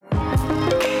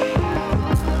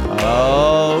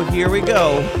Oh, here we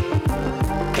go.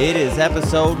 It is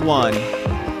episode 1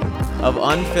 of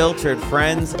Unfiltered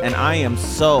Friends, and I am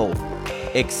so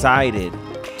excited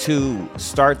to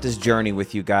start this journey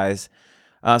with you guys.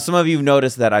 Some of you have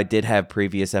noticed that I did have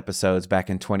previous episodes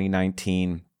back in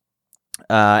 2019.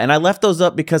 And I left those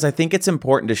up because I think it's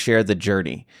important to share the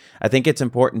journey. I think it's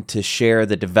important to share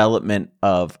the development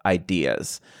of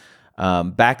ideas.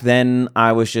 Back then,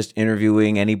 I was just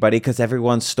interviewing anybody because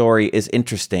everyone's story is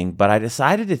interesting, but I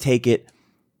decided to take it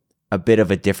a bit of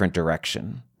a different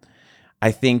direction. I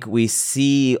think we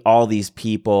see all these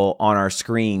people on our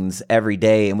screens every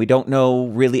day, and we don't know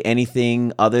really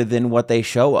anything other than what they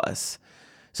show us.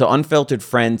 So Unfiltered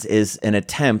Friends is an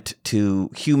attempt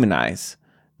to humanize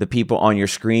the people on your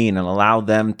screen and allow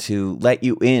them to let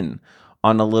you in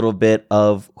on a little bit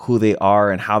of who they are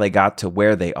and how they got to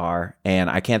where they are. And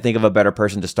I can't think of a better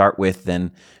person to start with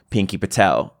than Pinky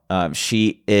Patel.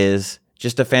 She is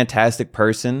just a fantastic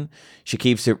person. She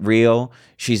keeps it real.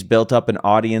 She's built up an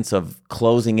audience of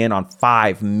closing in on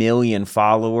 5 million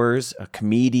followers, a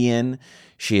comedian.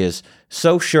 She is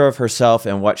so sure of herself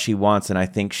and what she wants, and I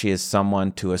think she is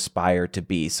someone to aspire to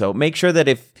be. So make sure that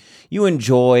if you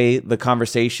enjoy the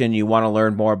conversation, you want to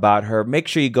learn more about her, make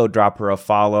sure you go drop her a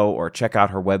follow or check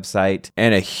out her website.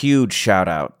 And a huge shout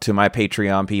out to my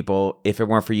Patreon people. If it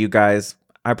weren't for you guys,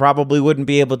 I probably wouldn't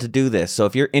be able to do this. So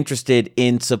if you're interested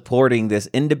in supporting this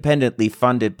independently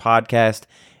funded podcast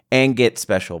and get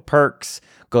special perks,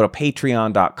 go to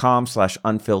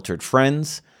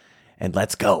patreon.com/unfilteredfriends and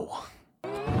let's go.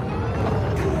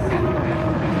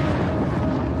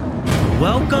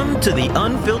 Welcome to the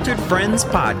Unfiltered Friends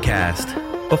podcast.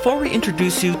 Before we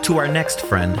introduce you to our next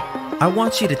friend, I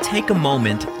want you to take a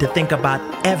moment to think about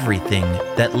everything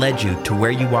that led you to where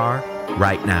you are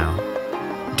right now.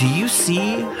 Do you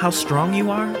see how strong you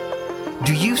are?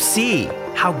 Do you see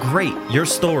how great your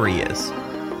story is?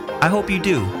 I hope you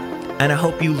do, and I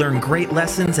hope you learn great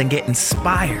lessons and get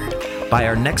inspired by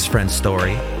our next friend's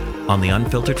story on the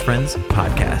Unfiltered Friends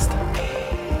podcast.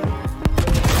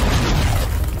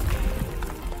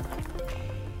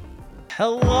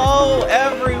 Hello,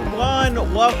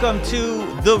 everyone. Welcome to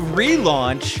the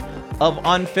relaunch of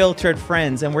Unfiltered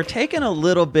Friends, and we're taking a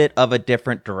little bit of a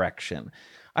different direction.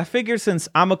 I figure since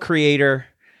I'm a creator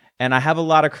and I have a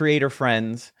lot of creator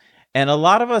friends, and a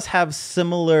lot of us have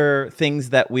similar things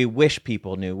that we wish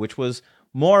people knew, which was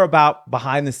more about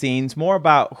behind the scenes, more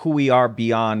about who we are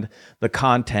beyond the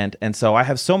content. And so I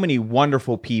have so many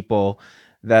wonderful people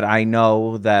that I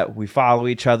know, that we follow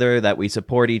each other, that we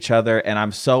support each other. And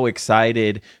I'm so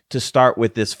excited to start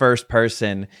with this first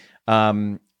person.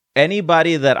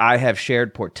 Anybody that I have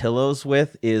shared Portillo's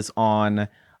with is on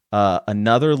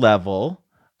another level.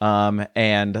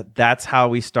 And that's how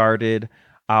we started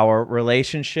our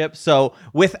relationship. So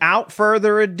without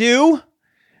further ado,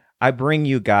 I bring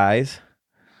you guys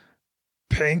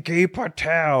Pinky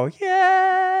Patel.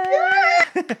 Yay!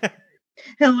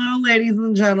 Hello, ladies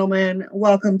and gentlemen.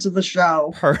 Welcome to the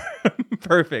show.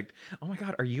 Perfect. Oh my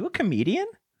God, are you a comedian?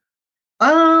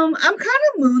 I'm kind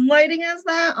of moonlighting as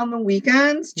that on the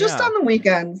weekends. Just on the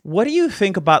weekends. What do you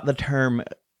think about the term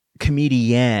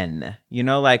comedian? You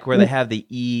know, like where they have the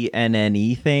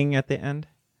E-N-N-E thing at the end?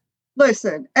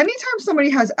 Listen, anytime somebody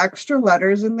has extra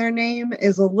letters in their name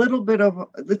is a little bit of,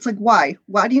 it's like, why?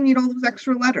 Why do you need all those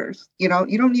extra letters? You know,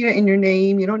 you don't need it in your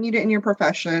name. You don't need it in your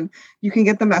profession. You can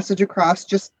get the message across.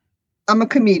 Just, I'm a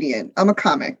comedian. I'm a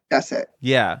comic. That's it.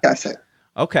 Yeah. That's it.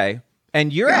 Okay.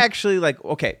 And you're actually like,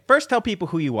 okay, first tell people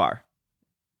who you are.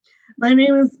 My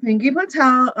name is Pinky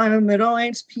Patel. I'm a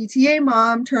middle-aged PTA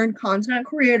mom turned content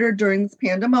creator during this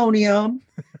pandemonium.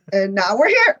 And now we're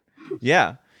here.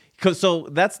 Yeah. So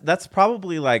that's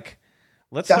probably like,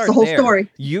 let's that's start the whole there.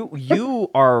 Story. You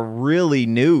are really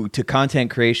new to content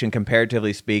creation,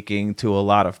 comparatively speaking, to a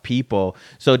lot of people.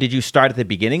 So did you start at the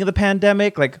beginning of the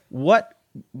pandemic? Like what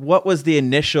was the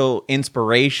initial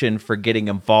inspiration for getting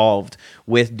involved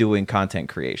with doing content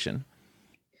creation?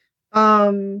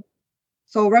 So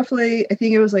roughly, I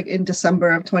think it was like in December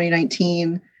of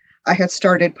 2019, I had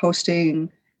started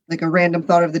posting like a random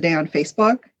thought of the day on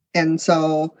Facebook. And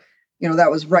so, you know,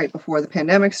 that was right before the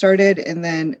pandemic started. And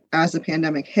then as the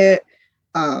pandemic hit,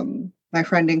 my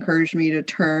friend encouraged me to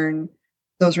turn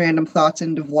those random thoughts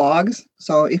into vlogs.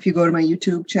 So if you go to my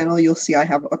YouTube channel, you'll see I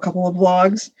have a couple of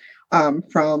vlogs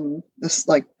from this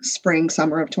like spring,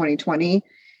 summer of 2020.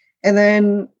 And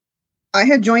then I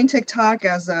had joined TikTok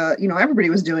as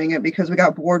everybody was doing it because we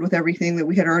got bored with everything that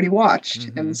we had already watched.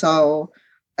 Mm-hmm. And so,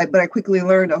 but I quickly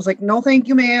learned, I was like, no, thank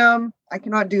you, ma'am. I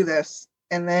cannot do this.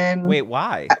 And then. Wait,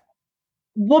 why?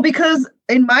 Well, because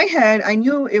in my head, I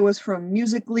knew it was from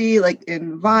Musically, like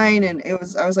in Vine, and I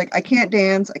was like, I can't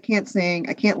dance, I can't sing,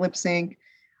 I can't lip sync.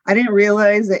 I didn't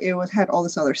realize that had all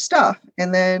this other stuff.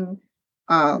 And then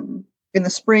in the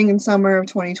spring and summer of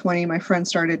 2020, my friends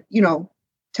started,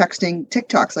 texting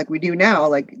TikToks like we do now.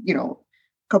 Like, a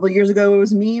couple of years ago it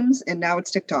was memes, and now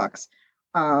it's TikToks.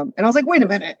 And I was like, wait a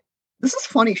minute, this is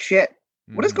funny shit.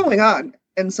 What is going on?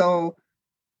 And so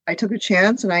I took a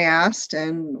chance and I asked,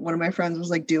 and one of my friends was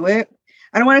like, do it.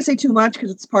 I don't want to say too much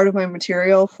because it's part of my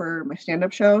material for my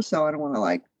stand-up show. So I don't want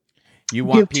to you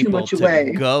want give people too much to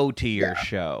away. Go to your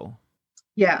show.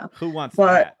 Yeah. Who wants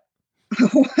that?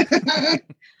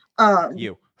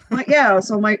 You. But yeah.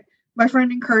 So my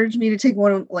friend encouraged me to take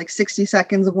 60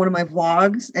 seconds of one of my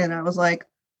vlogs. And I was like,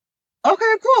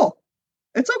 okay, cool.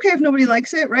 It's okay if nobody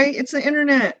likes it, right? It's the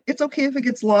internet. It's okay if it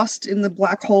gets lost in the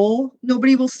black hole.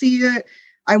 Nobody will see it.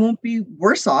 I won't be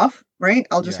worse off, right?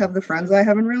 I'll just have the friends I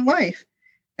have in real life.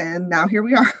 And now here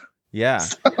we are. Yeah.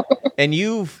 So. And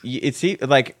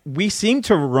we seem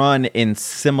to run in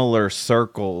similar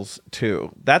circles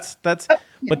too. That's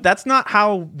but that's not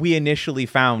how we initially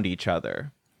found each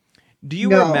other. Do you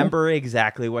remember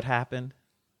exactly what happened?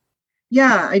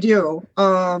 Yeah, I do.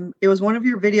 It was one of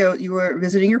your videos. You were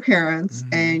visiting your parents,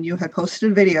 and you had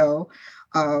posted a video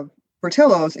of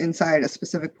Portillo's inside a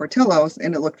specific Portillo's,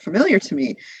 and it looked familiar to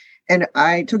me. And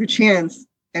I took a chance,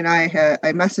 and I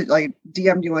messaged,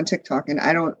 DM'd you on TikTok, and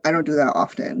I don't do that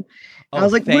often. I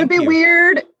was like, would it be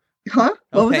weird? Huh?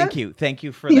 Thank you. Thank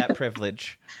you for that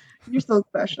privilege. You're so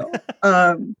special.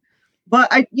 But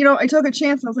I took a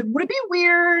chance and I was like, would it be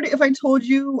weird if I told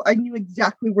you I knew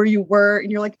exactly where you were?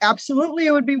 And you're like, absolutely,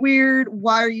 it would be weird.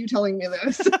 Why are you telling me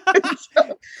this?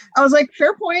 So I was like,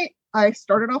 fair point. I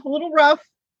started off a little rough.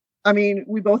 I mean,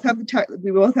 we both have that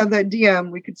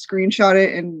DM. We could screenshot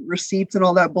it and receipts and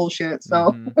all that bullshit.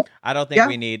 So I don't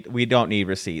think we don't need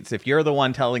receipts. If you're the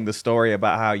one telling the story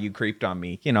about how you creeped on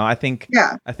me, I think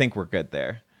we're good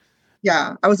there.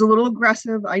 Yeah, I was a little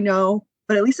aggressive, I know,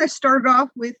 but at least I started off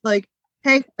with like,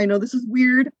 hey, I know this is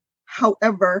weird.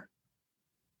 However,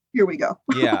 here we go.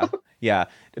 Yeah.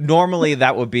 Normally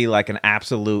that would be like an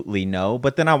absolutely no,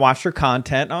 but then I watched her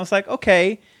content and I was like,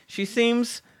 okay, she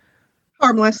seems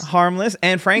harmless.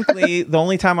 And frankly, the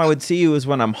only time I would see you is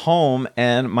when I'm home,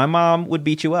 and my mom would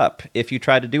beat you up if you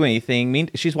tried to do anything.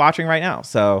 She's watching right now.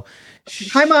 So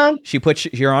hi, Mom. She put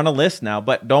you're on a list now,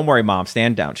 but don't worry, Mom,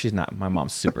 stand down. My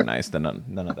mom's super nice. Then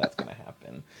none of that's going to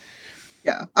happen.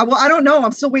 Yeah. Well, I don't know.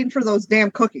 I'm still waiting for those damn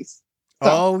cookies. So.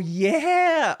 Oh,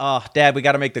 yeah. Oh, Dad, we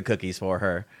got to make the cookies for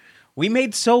her. We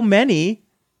made so many.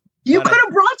 You could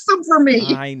have brought some for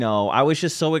me. I know. I was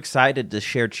just so excited to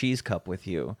share Cheese Cup with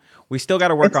you. We still got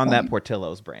to work on that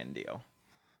Portillo's brand deal.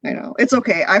 I know. It's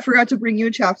okay. I forgot to bring you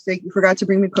a chapstick. You forgot to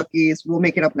bring me cookies. We'll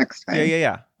make it up next time.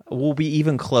 Yeah. We'll be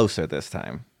even closer this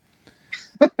time.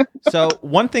 So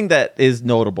one thing that is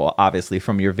notable, obviously,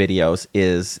 from your videos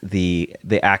is the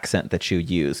accent that you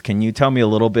use. Can you tell me a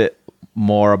little bit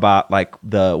more about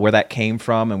where that came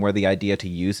from and where the idea to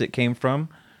use it came from?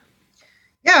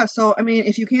 Yeah. So, I mean,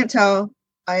 if you can't tell,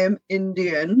 I am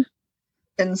Indian.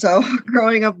 And so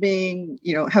growing up being,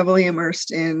 heavily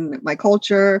immersed in my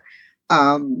culture,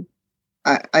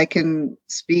 I can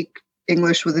speak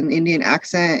English with an Indian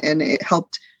accent, and it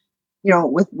helped,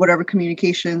 with whatever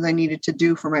communications I needed to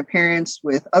do for my parents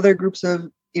with other groups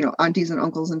of, aunties and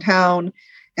uncles in town.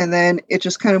 And then it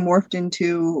just kind of morphed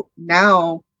into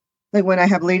now, like when I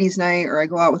have ladies' night or I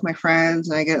go out with my friends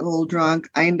and I get a little drunk,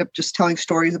 I end up just telling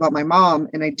stories about my mom,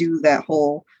 and I do that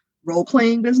whole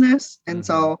role-playing business. And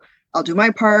so I'll do my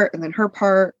part and then her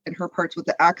part, and her part's with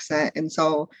the accent. And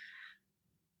so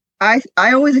I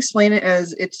always explain it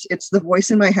as it's the voice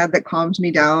in my head that calms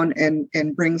me down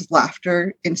and brings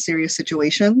laughter in serious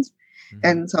situations.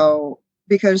 And so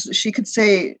because she could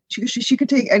say she could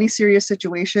take any serious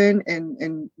situation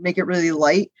and make it really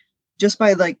light just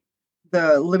by like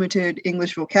the limited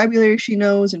English vocabulary she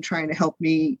knows and trying to help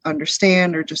me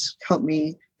understand or just help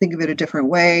me think of it a different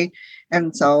way.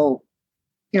 And so,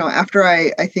 after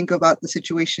I think about the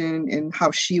situation and how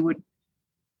she would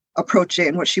approach it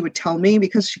and what she would tell me,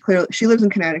 because she lives in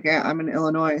Connecticut, I'm in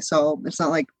Illinois. So it's not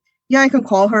like, I can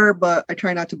call her, but I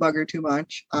try not to bug her too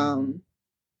much. And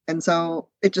so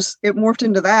it morphed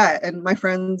into that. And my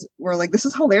friends were like, this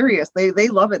is hilarious. They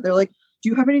love it. They're like, do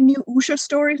you have any new Usha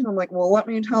stories? And I'm like, well, let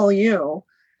me tell you.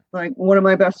 Like one of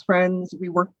my best friends, we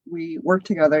work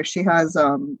together. She has,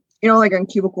 like on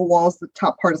cubicle walls, the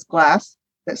top part is glass.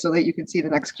 so that you can see the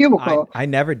next cubicle. I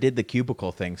never did the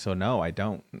cubicle thing, so no, I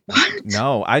don't. What?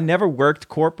 No, I never worked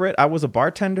corporate. I was a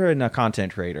bartender and a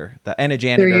content creator, and a There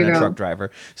janitor you and a go. truck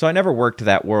driver. So I never worked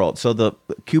that world. So the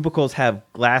cubicles have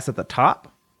glass at the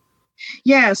top.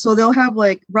 Yeah, so they'll have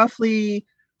like roughly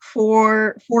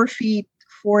 4 feet,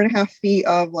 4.5 feet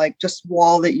of like just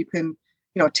wall that you can,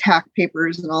 tack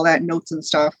papers and all that, notes and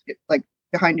stuff, like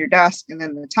behind your desk. And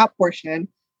then the top portion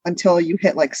until you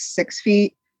hit like 6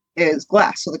 feet is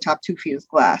glass. So the top 2 feet is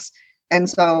glass. And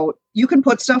so you can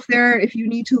put stuff there if you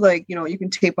need to, like, you can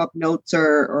tape up notes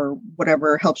or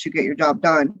whatever helps you get your job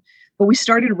done. But we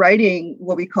started writing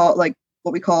what we call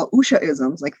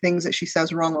Usha-isms, like things that she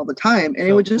says wrong all the time. And it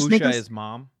So would just make Usha us, is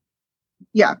mom.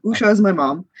 yeah, Usha is my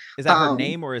mom. Is that her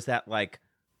name, or is that like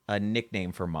a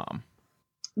nickname for mom?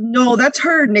 No, that's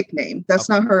her nickname. That's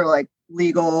not her like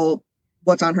legal,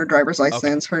 what's on her driver's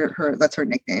license. Okay. That's her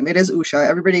nickname. It is Usha.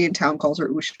 Everybody in town calls her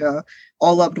Usha.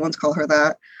 All loved ones call her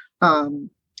that.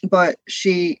 But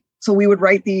so we would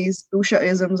write these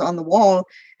Usha-isms on the wall.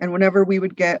 And whenever we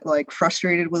would get like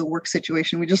frustrated with a work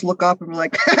situation, we just look up and we're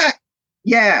like,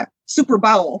 yeah, super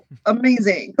bowel.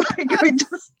 Amazing. Like, we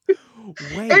just,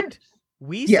 Wait,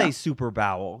 we say super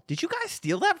bowel. Did you guys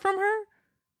steal that from her?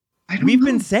 I don't We've know.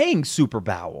 been saying super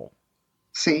bowel.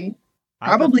 See,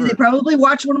 they probably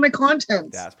watch one of my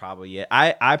contents. That's probably it.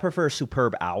 I prefer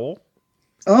superb owl.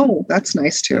 Oh, that's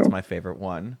nice too. That's my favorite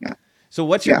one. Yeah. So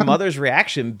what's your mother's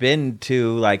reaction been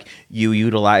to like you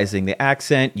utilizing the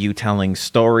accent, you telling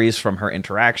stories from her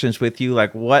interactions with you?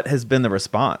 Like, what has been the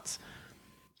response?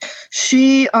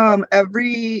 She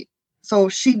she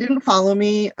didn't follow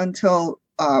me until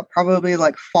probably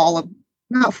like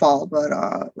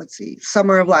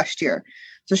summer of last year.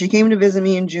 So she came to visit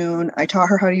me in June. I taught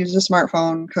her how to use a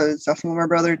smartphone because that's what my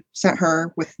brother sent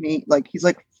her with me. Like, he's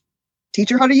like, teach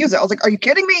her how to use it. I was like, are you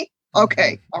kidding me?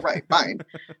 Okay, all right, fine.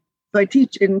 So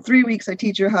in 3 weeks, I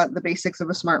teach her the basics of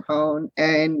a smartphone.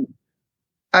 And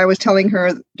I was telling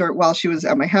her while she was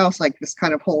at my house, like this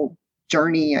kind of whole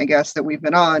journey, I guess, that we've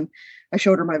been on. I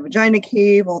showed her my vagina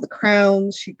cave, all the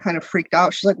crowns. She kind of freaked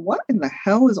out. She's like, what in the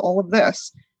hell is all of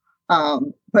this?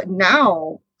 But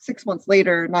now, 6 months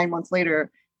later, 9 months later,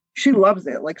 she loves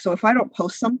it. Like, so if I don't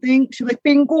post something, she's like,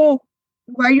 Pinko,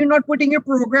 why are you not putting your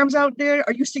programs out there?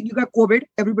 Are you sick? You got COVID?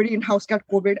 Everybody in house got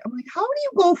COVID. I'm like, how do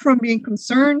you go from being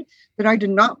concerned that I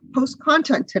did not post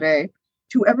content today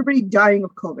to everybody dying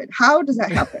of COVID? How does that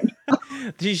happen?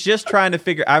 She's just trying to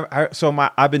figure.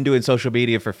 I've been doing social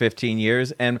media for 15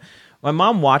 years, and my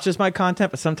mom watches my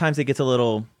content, but sometimes it gets a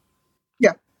little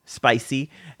spicy.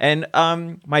 And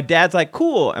my dad's like,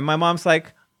 cool, and my mom's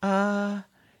like,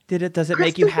 does it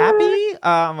make you happy?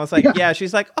 I was like, yeah.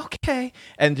 She's like, okay.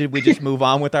 And did we just move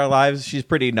on with our lives? She's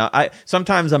pretty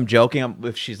sometimes I'm joking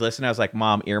if she's listening. I was like,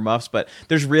 Mom, earmuffs, but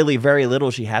there's really very little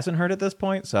she hasn't heard at this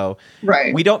point. So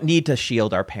we don't need to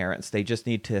shield our parents. They just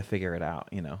need to figure it out,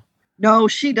 No,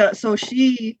 she does. So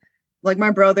like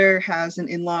my brother has an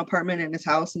in-law apartment in his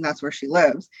house, and that's where she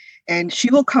lives. And she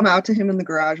will come out to him in the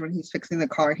garage when he's fixing the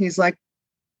car.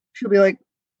 She'll be like,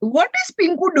 what is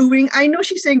Pinko doing? I know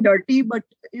she's saying dirty, but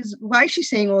why is she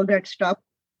saying all that stuff?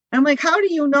 And I'm like, how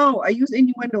do you know? I use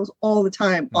innuendos all the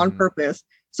time on purpose.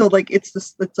 So like it's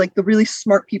like the really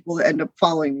smart people that end up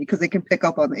following me because they can pick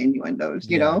up on the innuendos,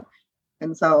 you know?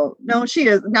 And so no, she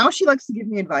is. Now she likes to give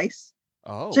me advice.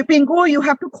 Oh. So Pinko, you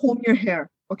have to comb your hair.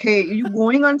 Okay. You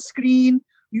going on screen,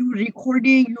 you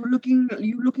recording, you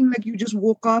looking like you just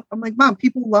woke up. I'm like, Mom,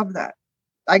 people love that.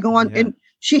 I go on and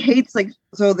she hates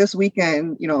so this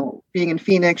weekend, being in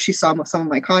Phoenix, she saw some of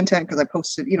my content because I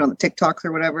posted, the TikToks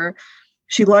or whatever.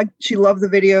 She loved the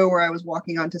video where I was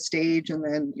walking onto stage and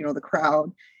then, the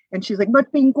crowd. And she's like,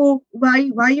 but Pinko, why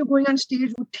are you going on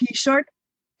stage with t-shirt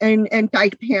and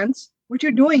tight pants? What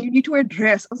you're doing? You need to wear a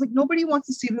dress. I was like, nobody wants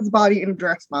to see this body in a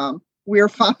dress, Mom. We're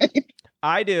fine.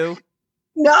 I do.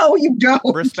 No, you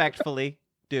don't. Respectfully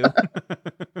do.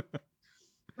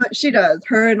 But she does.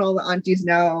 Her and all the aunties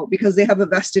now, because they have a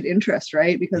vested interest,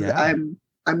 right? Because I'm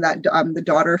the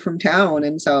daughter from town,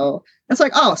 and so it's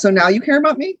like, oh, so now you care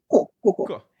about me? Cool.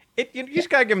 You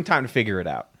just gotta give them time to figure it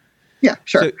out. Yeah,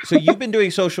 sure. So you've been doing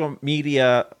social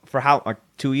media for how, like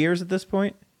 2 years at this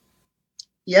point?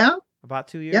 Yeah, about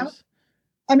 2 years. Yeah,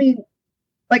 I mean,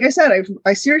 like I said,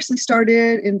 I seriously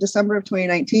started in December of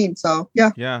 2019. So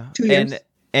yeah, 2 years.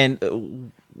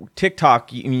 And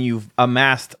TikTok, you've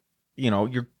amassed,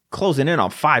 you're closing in on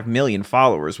 5 million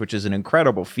followers, which is an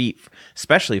incredible feat,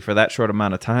 especially for that short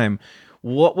amount of time.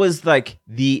 What was like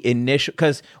the initial,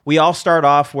 because we all start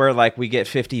off where like we get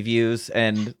 50 views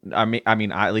and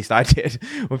at least I did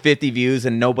with 50 views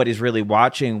and nobody's really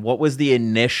watching. What was the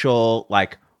initial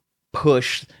like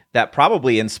push that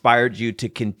probably inspired you to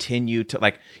continue to,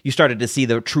 like, you started to see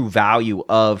the true value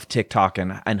of TikTok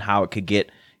and how it could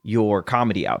get your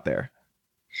comedy out there.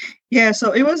 Yeah,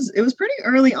 so it was pretty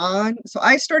early on. So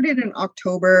I started in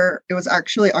October. It was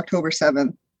actually October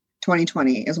 7th,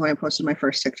 2020 is when I posted my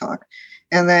first TikTok.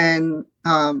 And then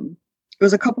it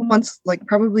was a couple months, like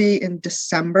probably in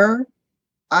December,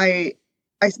 I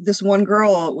this one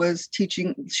girl was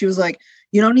teaching, she was like,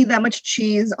 you don't need that much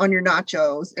cheese on your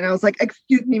nachos. And I was like,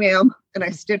 excuse me, ma'am. And I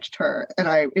stitched her and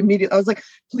I was like,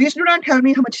 please do not tell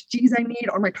me how much cheese I need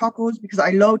on my tacos because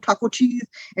I love taco cheese.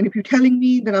 And if you're telling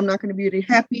me, then I'm not going to be really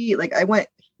happy. Like I went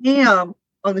ham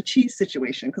on the cheese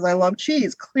situation because I love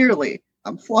cheese. Clearly,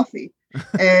 I'm fluffy.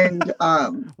 And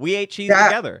we ate cheese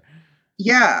together.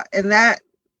 Yeah. And that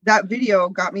video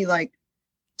got me like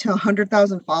to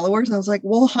 100,000 followers. And I was like,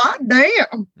 well, hot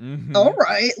damn. Mm-hmm. All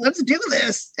right, let's do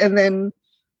this. And then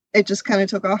it just kind of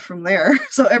took off from there.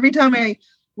 So every time I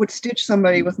would stitch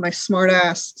somebody with my smart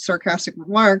ass sarcastic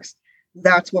remarks,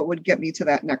 that's what would get me to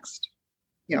that next,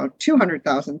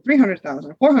 200,000,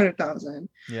 300,000, 400,000.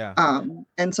 Yeah.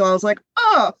 And so I was like,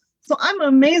 oh, so I'm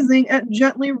amazing at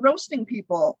gently roasting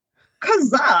people.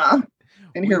 Huzzah.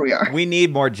 And here we are. We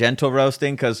need more gentle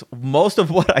roasting because most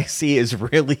of what I see is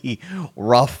really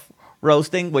rough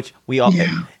roasting, which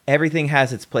everything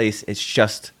has its place. It's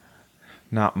just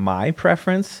not my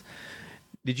preference.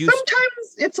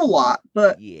 Sometimes it's a lot,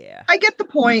 but yeah, I get the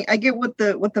point. I get what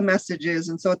the message is.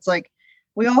 And so it's like,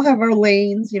 we all have our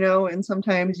lanes, and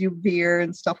sometimes you veer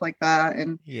and stuff like that.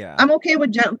 And yeah, I'm okay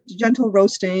with gentle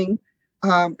roasting.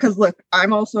 Cause look,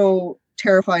 I'm also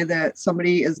terrified that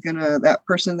that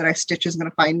person that I stitch is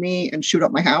gonna find me and shoot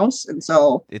up my house. And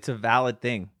so it's a valid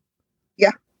thing.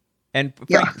 Yeah. And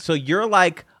so you're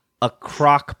like a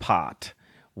crock pot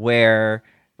where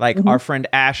like our friend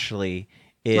Ashley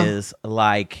is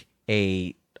like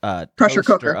a pressure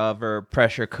cooker oven,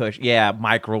 pressure cushion. Yeah.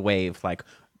 Microwave. Like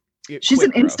she's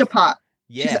an Instapot.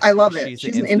 Yeah. I love it.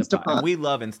 She's an Instapot. And we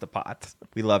love Instapots.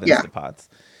 We love Instapots.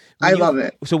 I love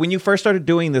it. So when you first started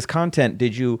doing this content,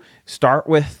 did you start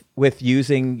with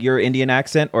using your Indian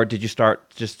accent or did you start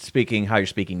just speaking how you're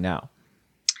speaking now?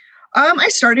 I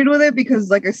started with it because,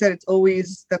 like I said,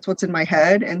 that's what's in my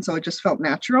head. And so it just felt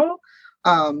natural.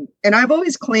 And I've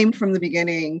always claimed from the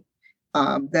beginning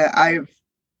that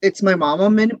it's my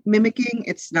mama mimicking.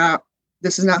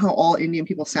 This is not how all Indian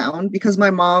people sound because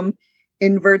my mom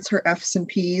inverts her F's and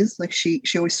P's. Like she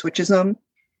always switches them.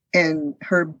 And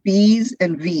her B's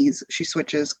and V's, she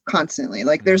switches constantly.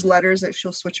 Like there's letters that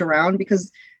she'll switch around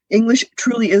because English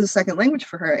truly is a second language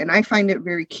for her. And I find it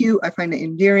very cute. I find it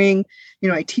endearing.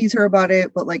 I tease her about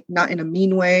it, but like not in a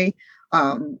mean way.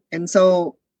 And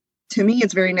so to me,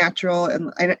 it's very natural.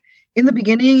 And in the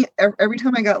beginning, every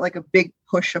time I got like a big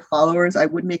push of followers, I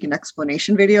would make an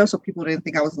explanation video so people didn't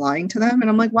think I was lying to them. And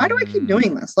I'm like, why do I keep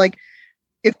doing this? Like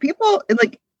if people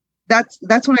like,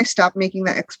 that's when I stopped making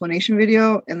that explanation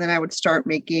video. And then I would start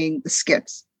making the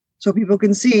skits so people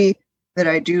can see that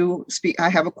I do speak. I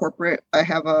have a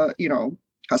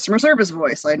customer service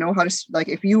voice. I know how to, like,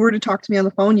 if you were to talk to me on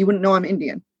the phone, you wouldn't know I'm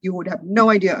Indian. You would have no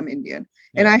idea I'm Indian.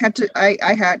 Yeah. And I had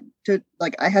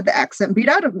the accent beat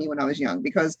out of me when I was young,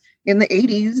 because in the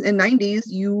 80s and 90s,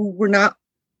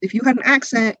 if you had an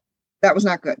accent, that was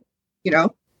not good,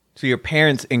 So your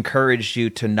parents encouraged you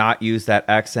to not use that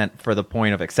accent for the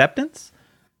point of acceptance?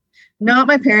 Not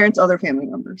my parents, other family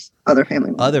members.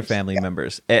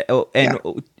 Members.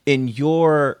 And in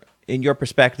your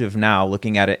perspective now,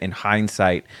 looking at it in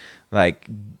hindsight, like,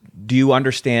 do you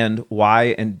understand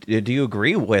why, and do you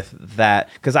agree with that?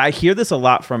 Because I hear this a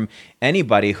lot from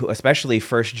anybody who, especially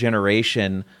first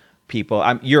generation people.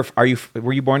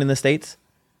 Were you born in the States?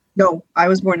 No, I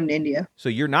was born in India. So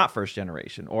you're not first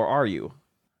generation, or are you?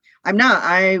 I'm not.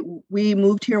 We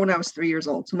moved here when I was 3 years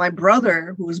old. So my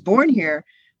brother, who was born here,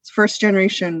 is first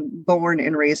generation born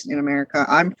and raised in America.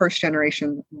 I'm first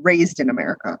generation raised in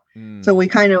America. So we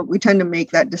tend to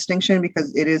make that distinction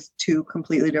because it is two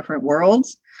completely different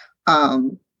worlds.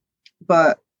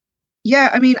 But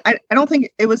yeah, I mean, I don't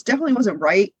think definitely wasn't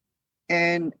right.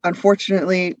 And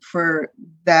unfortunately for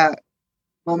that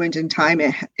moment in time,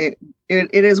 it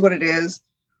is what it is.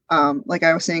 Like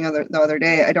I was saying the other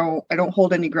day, I don't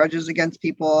hold any grudges against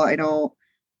people. I don't,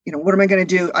 what am I going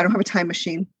to do? I don't have a time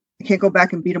machine. I can't go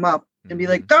back and beat them up and be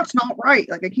like, that's not right.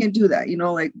 Like, I can't do that.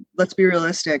 Like, let's be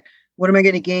realistic. What am I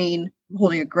going to gain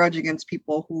holding a grudge against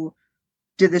people who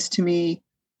did this to me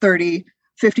 30,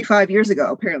 55 years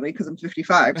ago, apparently, because I'm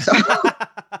 55. So,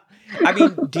 I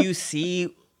mean, do you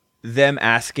see them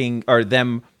asking or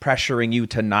them pressuring you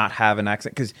to not have an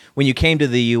accent? Because when you came to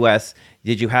the U.S.,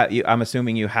 I'm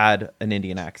assuming you had an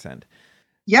Indian accent.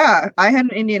 Yeah, I had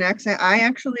an Indian accent. I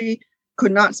actually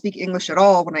could not speak English at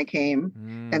all when I came.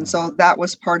 And so that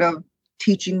was part of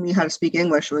teaching me how to speak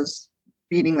English, was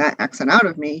beating that accent out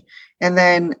of me. And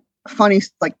then funny,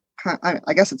 like,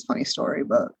 I guess it's a funny story,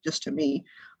 but just to me,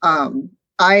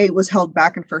 I was held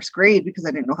back in first grade because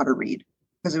I didn't know how to read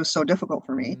because it was so difficult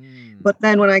for me. But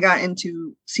then when I got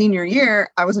into senior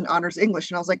year, I was in honors English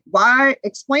and I was like, why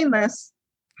explain this?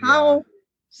 How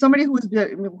somebody who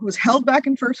was held back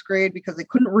in first grade because they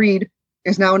couldn't read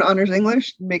is now in honors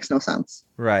English makes no sense.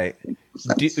 Right.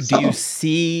 Do you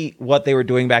see what they were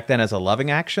doing back then as a loving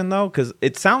action, though? Because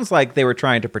it sounds like they were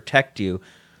trying to protect you,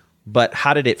 but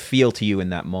how did it feel to you in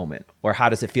that moment? Or how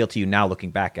does it feel to you now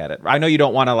looking back at it? I know you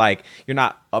don't want to, like, you're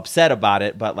not upset about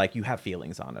it, but like you have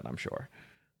feelings on it, I'm sure.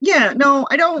 Yeah, no,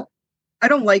 I don't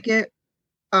like it.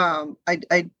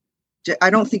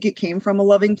 I don't think it came from a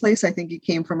loving place. I think it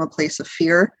came from a place of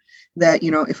fear that,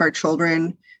 you know, if our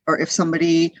children or if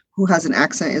somebody who has an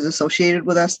accent is associated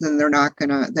with us, then we're not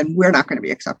gonna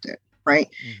be accepted. Right.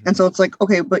 Mm-hmm. And so it's like,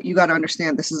 okay, but you got to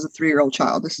understand, this is a 3-year-old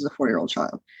child. This is a 4-year-old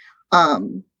child.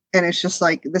 And it's just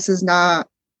like,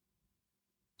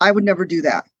 I would never do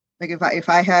that. Like if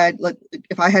I had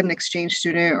an exchange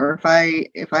student, or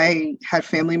if I had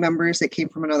family members that came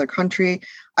from another country,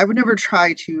 I would never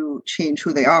try to change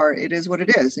who they are. It is what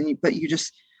it is.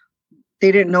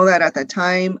 They didn't know that at that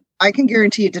time. I can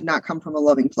guarantee it did not come from a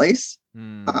loving place.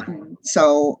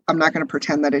 So I'm not going to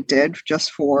pretend that it did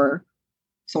just for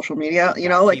social media, you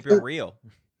know, like keep it real.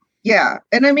 Yeah.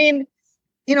 And I mean,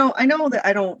 you know, I know that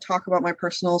I don't talk about my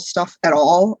personal stuff at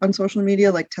all on social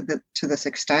media, like to this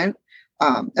extent.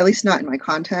 At least not in my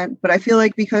content, but I feel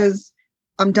like because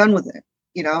I'm done with it,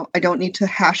 you know, I don't need to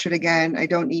hash it again. I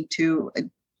don't need to,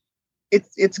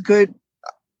 it's good.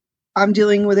 I'm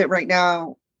dealing with it right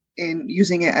now and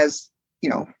using it as, you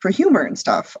know, for humor and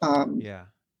stuff.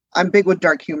 I'm big with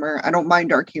dark humor. I don't mind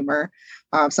dark humor.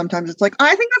 Sometimes it's like,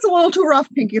 I think that's a little too rough,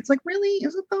 Pinky. It's like, really?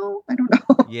 Is it though? I don't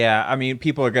know. Yeah. I mean,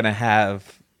 people are going to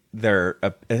have their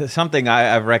something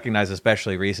I've recognized,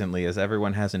 especially recently, is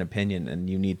everyone has an opinion and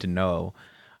you need to know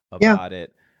about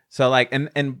it. So like,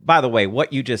 and by the way,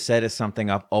 what you just said is something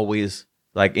I've always,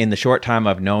 like, in the short time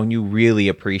I've known you, really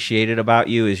appreciated about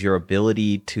you, is your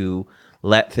ability to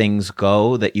let things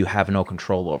go that you have no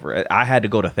control over. I had to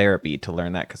go to therapy to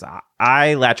learn that, because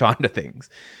I latch on to things.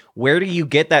 Where do you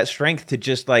get that strength to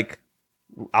just, like,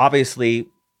 obviously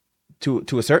to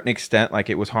a certain extent, like,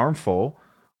 it was harmful.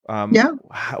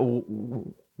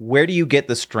 Where do you get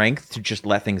the strength to just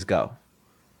let things go?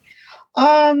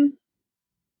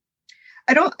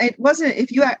 It wasn't,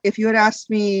 if you had asked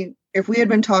me, if we had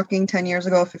been talking 10 years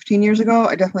ago, 15 years ago,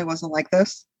 I definitely wasn't like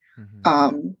this.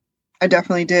 Mm-hmm. I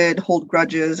definitely did hold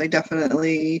grudges. I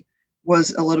definitely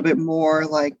was a little bit more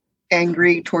like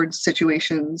angry towards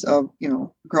situations of, you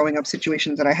know, growing up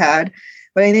situations that I had.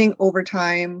 But I think over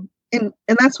time, and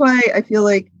that's why I feel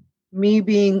like me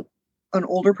being an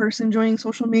older person joining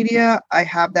social media, I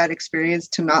have that experience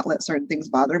to not let certain things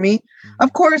bother me. Mm-hmm.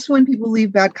 Of course, when people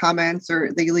leave bad comments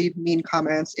or they leave mean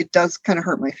comments, it does kind of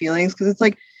hurt my feelings, because it's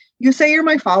like, you say you're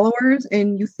my followers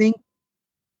and you think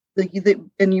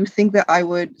that I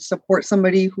would support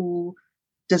somebody who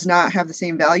does not have the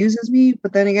same values as me.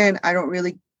 But then again, I don't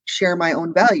really share my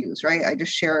own values, right? I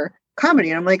just share comedy.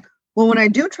 And I'm like, well, when I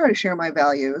do try to share my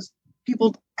values,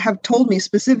 people have told me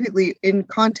specifically in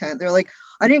content, they're like,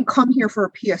 I didn't come here for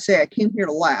a PSA. I came here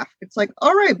to laugh. It's like,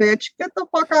 all right, bitch, get the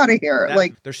fuck out of here.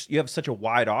 You have such a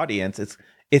wide audience.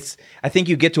 It's, I think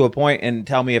you get to a point, and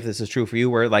tell me if this is true for you,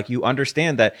 where, like, you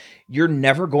understand that you're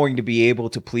never going to be able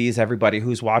to please everybody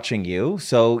who's watching you.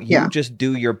 So you just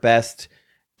do your best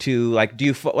to,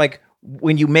 like,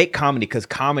 when you make comedy, because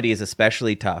comedy is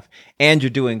especially tough, and you're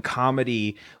doing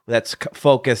comedy that's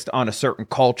focused on a certain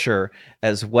culture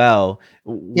as well.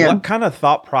 What kind of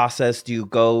thought process do you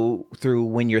go through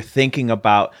when you're thinking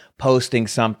about posting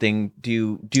something?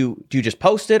 Do you just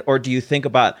post it, or do you think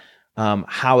about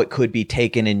how it could be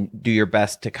taken and do your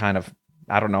best to kind of,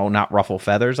 I don't know, not ruffle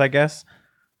feathers, I guess?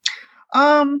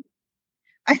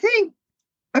 I think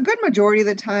a good majority of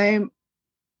the time,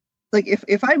 like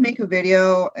if I make a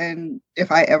video and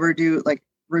if I ever do like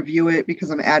review it because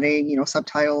I'm adding, you know,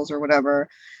 subtitles or whatever,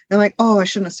 and like, oh, I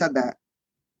shouldn't have said that,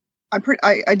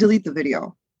 I delete the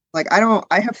video. Like,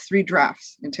 I have 3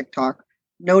 drafts in TikTok,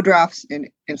 no drafts in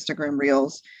Instagram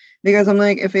Reels, because I'm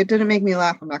like, if it didn't make me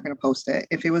laugh, I'm not going to post it.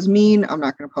 If it was mean, I'm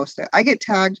not going to post it. I get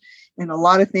tagged in a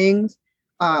lot of things,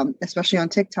 especially on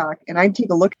TikTok, and I take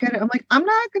a look at it. I'm like, I'm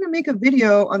not going to make a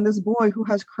video on this boy who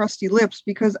has crusty lips,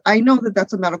 because I know that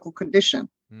that's a medical condition.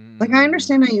 Like, I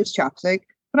understand I use chapstick,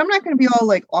 but I'm not going to be all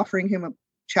like offering him a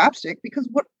chapstick, because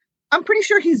I'm pretty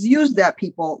sure he's used that,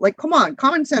 people. Like, come on,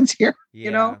 common sense here, Yeah.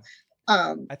 you know?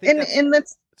 I think And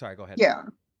that's, sorry, go ahead. yeah.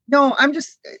 No, I'm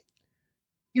just,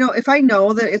 if I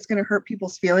know that it's going to hurt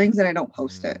people's feelings, then I don't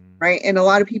post it. Right. And a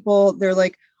lot of people, they're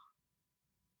like,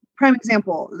 prime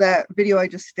example, that video I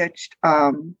just stitched,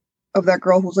 of that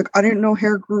girl who's like, I didn't know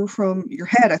hair grew from your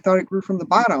head. I thought it grew from the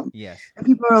bottom. Yes. And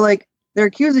people are like, they're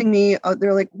accusing me.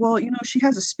 They're like, well, she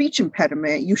has a speech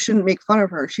impediment. You shouldn't make fun of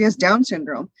her. She has Down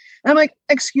syndrome. And I'm like,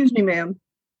 excuse me, ma'am,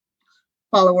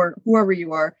 follower, whoever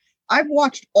you are. I've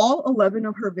watched all 11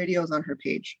 of her videos on her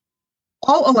page.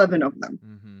 All 11 of them.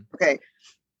 Mm-hmm. Okay.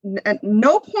 At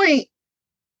no point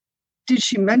did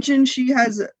she mention she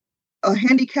has a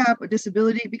handicap, a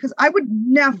disability, because I would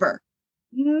never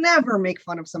make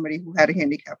fun of somebody who had a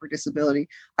handicap or disability.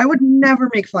 I would never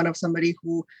make fun of somebody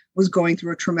who was going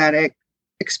through a traumatic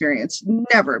experience.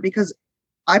 Never, because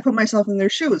I put myself in their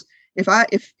shoes. If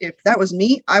that was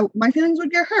me, my feelings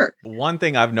would get hurt. One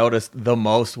thing I've noticed the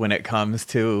most when it comes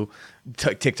to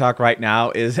TikTok right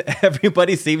now is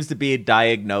everybody seems to be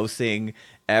diagnosing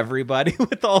everybody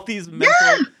with all these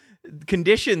mental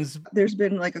conditions. There's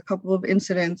been like a couple of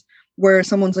incidents where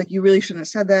someone's like, you really shouldn't have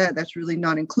said that. That's really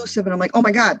not inclusive. And I'm like, oh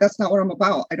my God, that's not what I'm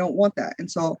about. I don't want that. And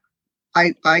so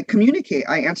I communicate,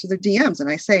 I answer the DMs and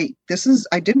I say,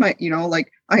 I did my,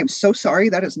 I am so sorry.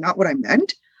 That is not what I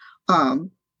meant.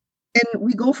 And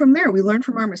we go from there. We learn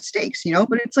from our mistakes,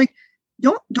 but it's like,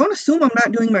 don't assume I'm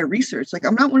not doing my research. Like,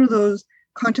 I'm not one of those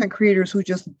content creators who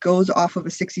just goes off of a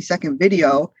 60-second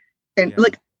video. And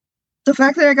like, the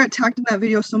fact that I got tagged in that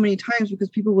video so many times because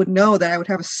people would know that I would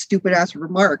have a stupid ass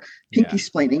remark, pinky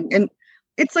splaining. And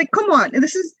it's like, come on. And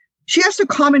she asked a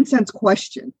common sense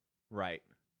question. Right.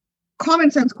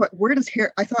 Common sense. Where does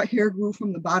I thought hair grew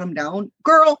from the bottom down.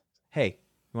 Girl. Hey,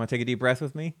 you want to take a deep breath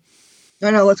with me?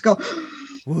 I know. Let's go.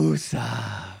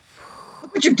 Woosah.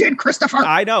 Look what you did, Christopher.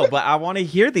 I know, but I want to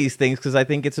hear these things because I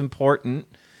think it's important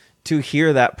to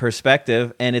hear that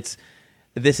perspective. And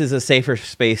this is a safer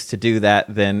space to do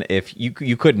that than if you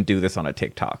couldn't do this on a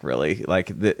TikTok, really.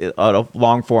 Like a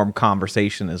long form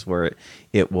conversation is where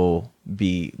it will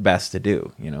be best to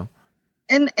do,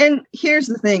 And here's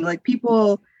the thing, like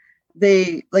people,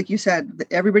 they, like you said,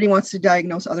 everybody wants to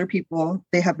diagnose other people.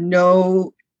 They have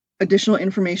no additional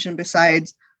information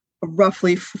besides a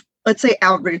roughly, let's say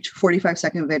average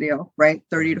 45-second video, right?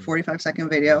 30 to 45-second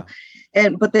video.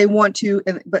 But they want to,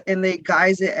 and they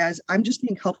guise it as, I'm just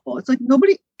being helpful. It's like,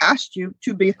 nobody asked you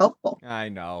to be helpful. I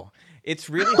know. It's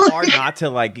really hard not to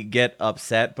like get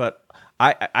upset, but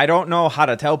I don't know how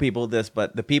to tell people this,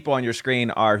 but the people on your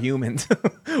screen are humans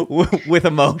with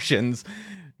emotions,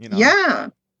 Yeah.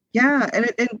 Yeah.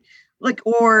 And like,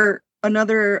 or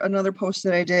another post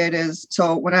that I did is,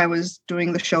 so when I was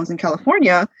doing the shows in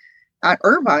California at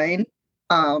Irvine,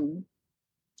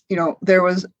 there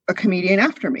was a comedian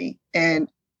after me, and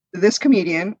this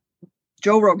comedian,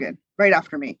 Joe Rogan, right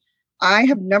after me. I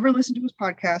have never listened to his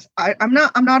podcast. I'm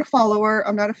not a follower.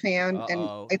 I'm not a fan. And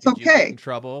it's Did okay. You get in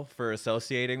trouble for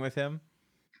associating with him?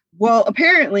 Well,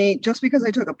 apparently just because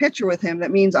I took a picture with him,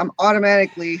 that means I'm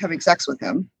automatically having sex with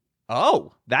him.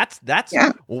 Oh, that's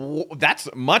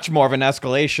much more of an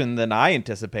escalation than I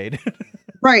anticipated.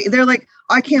 Right. They're like,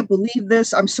 I can't believe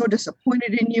this. I'm so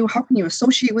disappointed in you. How can you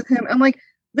associate with him? I'm like,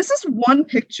 this is one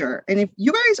picture. And if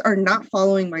you guys are not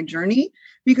following my journey,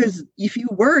 because if you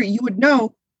were, you would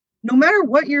know, no matter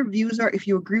what your views are, if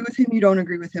you agree with him, you don't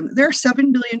agree with him. There are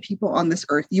 7 billion people on this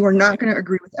earth. You are not going to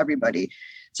agree with everybody.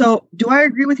 So do I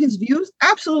agree with his views?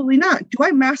 Absolutely not. Do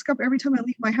I mask up every time I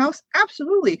leave my house?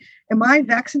 Absolutely. Am I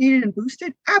vaccinated and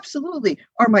boosted? Absolutely.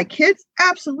 Are my kids?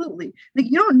 Absolutely. Like,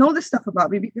 you don't know this stuff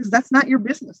about me because that's not your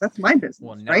business. That's my business.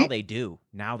 Well, now right? They do.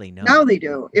 Now they know. Now they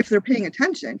do, if they're paying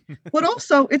attention. But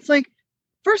also, it's like,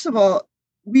 first of all,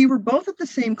 we were both at the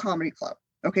same comedy club.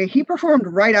 Okay. He performed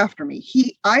right after me.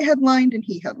 I headlined and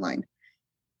he headlined.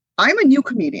 I'm a new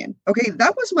comedian. Okay.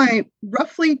 That was my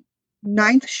roughly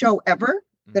 9th show ever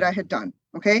that I had done.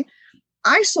 Okay.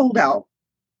 I sold out.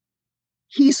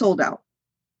 He sold out.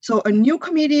 So a new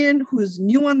comedian who's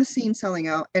new on the scene selling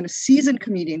out, and a seasoned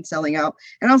comedian selling out.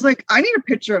 And I was like, I need a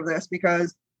picture of this,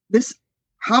 because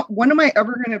when am I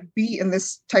ever going to be in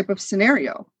this type of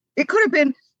scenario? It could have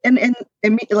been, and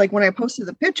like when I posted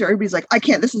the picture, everybody's like, I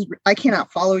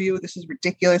cannot follow you. This is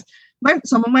ridiculous.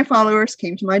 Some of my followers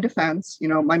came to my defense.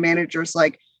 My manager's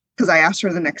like, because I asked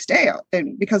her the next day,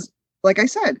 and because, like I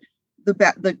said,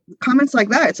 the comments like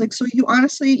that, it's like, so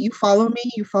you followed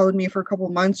me for a couple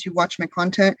of months, you watch my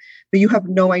content, but you have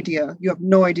no idea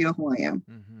who I am.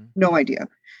 Mm-hmm. No idea.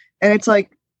 And it's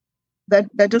like, that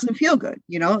doesn't feel good.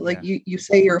 Like you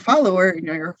say you're a follower,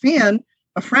 you're a fan,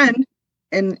 a friend,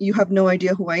 and you have no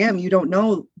idea who I am. You don't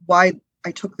know why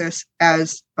I took this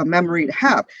as a memory to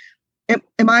have.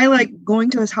 Am I like going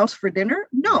to his house for dinner?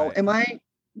 No. Right. Am I,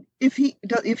 if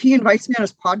he invites me on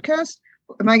his podcast,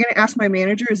 am I going to ask my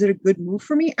manager, is it a good move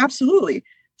for me? Absolutely.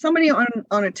 Somebody on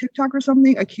a TikTok or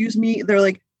something accused me. They're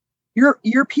like,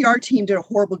 your PR team did a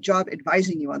horrible job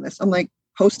advising you on this. I'm like,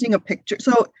 posting a picture.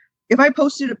 So if I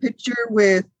posted a picture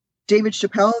with David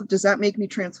Chappelle, does that make me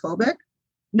transphobic?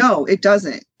 No, it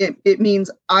doesn't. It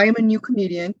means I am a new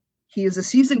comedian. He is a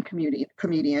seasoned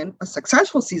comedian, a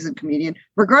successful seasoned comedian,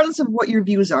 regardless of what your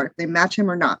views are, if they match him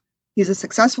or not. He's a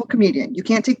successful comedian. You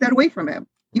can't take that away from him.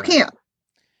 You can't.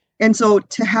 And so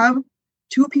to have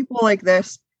two people like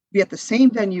this be at the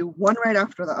same venue, one right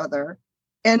after the other,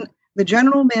 and the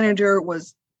general manager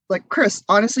was like, Chris,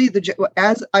 honestly,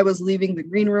 as I was leaving the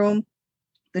green room,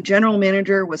 the general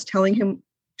manager was telling him,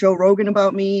 Joe Rogan,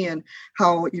 about me and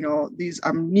how,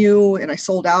 I'm new and I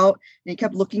sold out. And he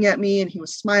kept looking at me and he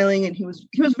was smiling and he was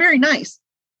very nice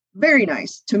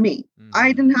to me. Mm-hmm.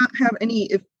 I did not have any,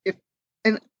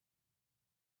 and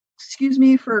excuse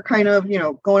me for kind of,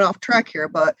 going off track here,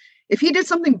 but if he did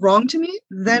something wrong to me,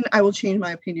 then I will change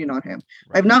my opinion on him.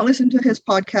 Right. I've not listened to his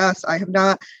podcast. I have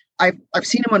not. I've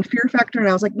seen him on Fear Factor and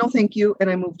I was like, no, thank you. And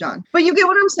I moved on. But you get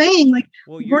what I'm saying? Like,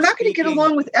 we're not going to get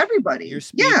along with everybody. You're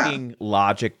speaking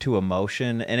logic to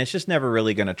emotion and it's just never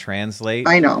really going to translate.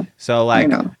 I know. So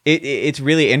like, it's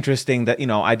really interesting that,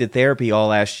 I did therapy all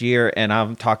last year and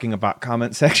I'm talking about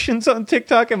comment sections on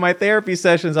TikTok in my therapy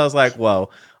sessions. I was like,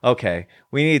 whoa, okay,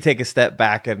 we need to take a step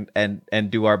back and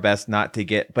do our best not to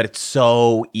get, but it's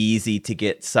so easy to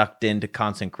get sucked into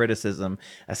constant criticism,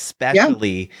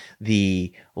 especially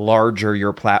the larger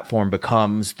your platform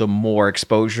becomes, the more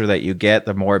exposure that you get,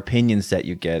 the more opinions that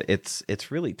you get. It's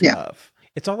really tough.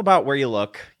 It's all about where you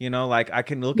look, like I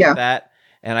can look at that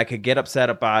and I could get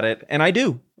upset about it. And I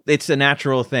do, it's a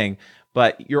natural thing,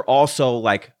 but you're also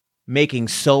like making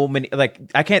so many, like,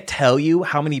 I can't tell you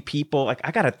how many people, like,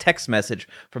 I got a text message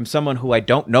from someone who I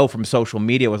don't know from social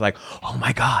media, was like, oh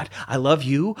my God, I love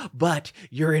you, but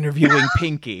you're interviewing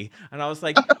Pinky. And I was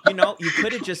like, you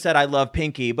could have just said, I love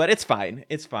Pinky, but it's fine.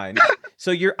 It's fine.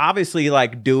 So you're obviously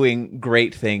like doing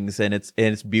great things and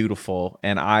it's beautiful.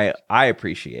 And I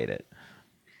appreciate it.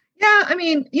 Yeah. I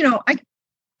mean,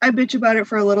 I bitch about it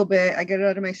for a little bit. I get it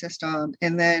out of my system.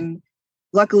 And then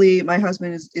luckily, my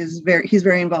husband is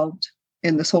very involved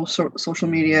in this whole social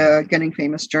media getting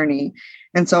famous journey,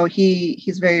 and so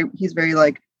he's very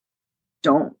like,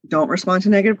 don't respond to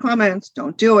negative comments,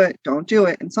 don't do it,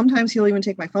 and sometimes he'll even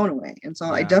take my phone away. And so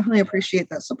I definitely appreciate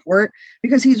that support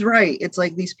because he's right. It's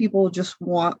like these people just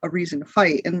want a reason to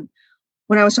fight. And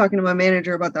when I was talking to my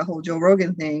manager about that whole Joe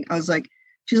Rogan thing, I was like,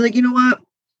 she's like, you know what,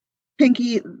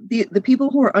 Pinky, the people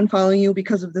who are unfollowing you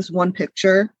because of this one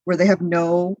picture where they have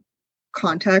no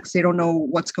context, they don't know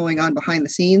what's going on behind the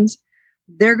scenes,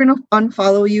 they're going to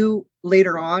unfollow you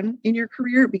later on in your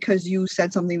career because you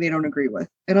said something they don't agree with.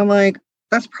 And I'm like,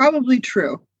 that's probably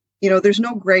true. There's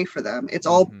no gray for them. It's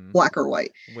all black or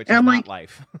white. Which and is I'm not like,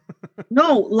 life.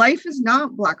 No, life is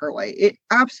not black or white. It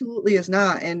absolutely is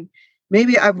not. And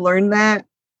maybe I've learned that.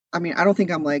 I mean, I don't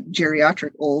think I'm like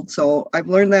geriatric old. So I've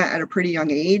learned that at a pretty young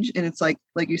age. And it's like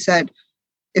you said,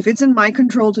 if it's in my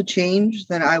control to change,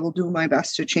 then I will do my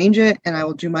best to change it and I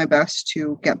will do my best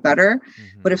to get better.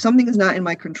 Mm-hmm. But if something is not in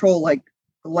my control, like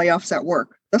the layoffs at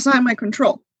work, that's not in my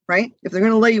control, right? If they're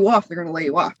going to lay you off, they're going to lay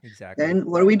you off. Exactly. Then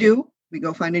what do? We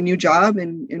go find a new job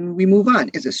and we move on.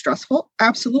 Is it stressful?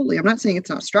 Absolutely. I'm not saying it's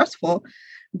not stressful,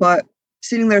 but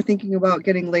sitting there thinking about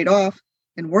getting laid off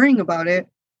and worrying about it,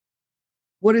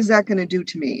 what is that going to do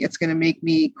to me? It's going to make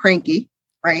me cranky,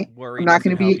 right? Worry I'm not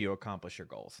going to help you accomplish your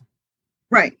goals.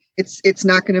 Right. It's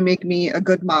not going to make me a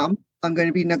good mom. I'm going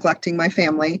to be neglecting my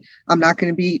family. I'm not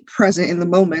going to be present in the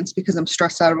moments because I'm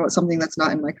stressed out about something that's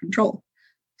not in my control.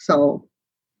 So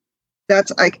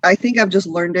I think I've just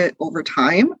learned it over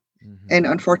time. Mm-hmm. And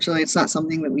unfortunately, it's not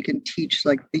something that we can teach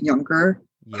like the younger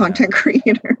content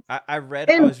creator. I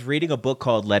was reading a book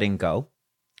called Letting Go.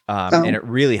 And it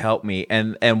really helped me.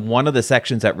 And one of the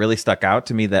sections that really stuck out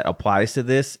to me that applies to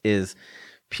this is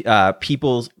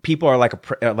people are like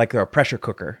they're a pressure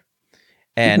cooker,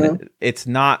 and it's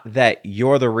not that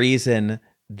you're the reason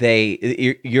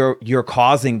you're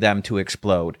causing them to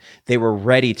explode. They were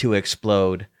ready to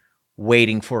explode,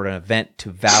 waiting for an event to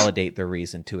validate the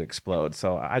reason to explode.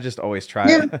 So I just always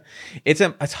try.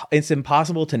 It's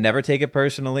impossible to never take it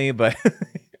personally, but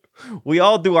we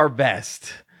all do our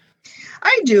best.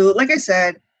 I do. Like I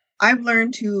said, I've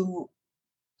learned to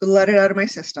let it out of my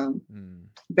system.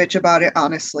 Bitch about it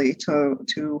honestly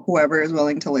to whoever is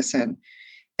willing to listen,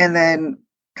 and then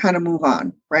kind of move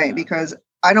on, right? Because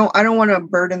I don't want to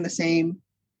burden the same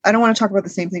I don't want to talk about the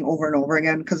same thing over and over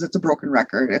again because it's a broken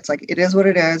record. It's like, it is what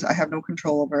it is. I have no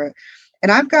control over it.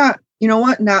 And I've got, you know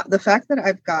what? Now, the fact that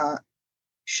I've got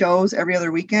shows every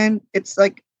other weekend, it's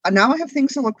like, now I have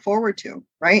things to look forward to,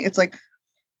 right? It's like,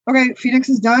 okay, Phoenix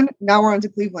is done. Now we're on to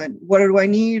Cleveland. What do I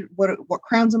need? What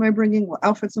crowns am I bringing? What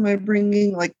outfits am I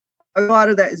bringing? Like, a lot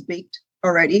of that is baked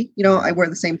already. You know, I wear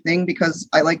the same thing because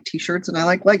I like t-shirts and I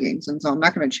like leggings. And so I'm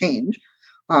not going to change.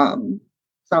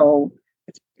 So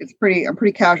I'm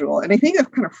pretty casual. And I think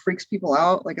that kind of freaks people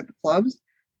out, like at the clubs.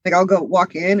 Like I'll go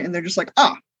walk in and they're just like,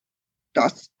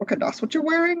 Dust. Okay, Dust, what you're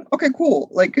wearing? Okay, cool.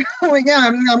 Like, yeah,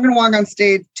 I'm gonna walk on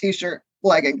stage, t-shirt,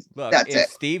 leggings. Look, that's if it.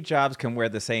 Steve Jobs can wear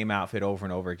the same outfit over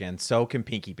and over again, so can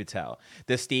Pinky Patel.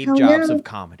 The Steve Hell Jobs yeah. of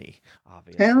comedy,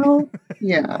 obviously. Hell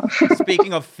yeah.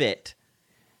 Speaking of fit,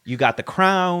 you got the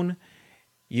crown,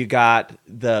 you got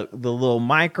the little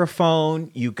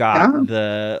microphone, you got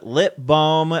the lip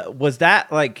balm. Was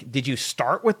that like, did you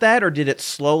start with that or did it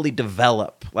slowly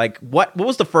develop? Like what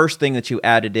was the first thing that you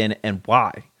added in and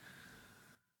why?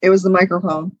 It was the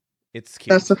microphone. It's cute.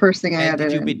 That's the first thing I added.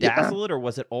 Did you bedazzle it or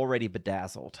was it already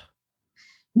bedazzled?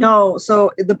 No,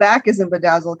 so the back isn't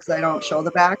bedazzled because I don't show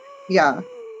the back. Yeah.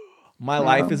 My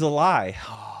life is a lie.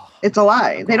 It's a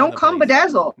lie. They don't come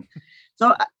bedazzled.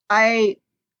 So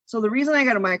so the reason I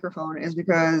got a microphone is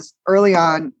because early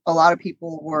on, a lot of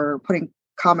people were putting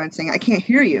comments saying, I can't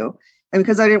hear you. And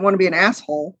because I didn't want to be an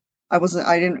asshole, I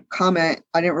didn't comment.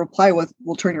 I didn't reply with,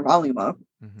 we'll turn your volume up.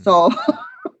 Mm-hmm. So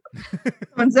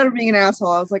instead of being an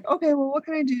asshole, I was like, okay, well, what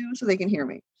can I do so they can hear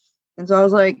me? And so I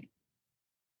was like,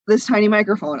 this tiny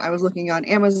microphone. I was looking on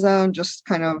Amazon, just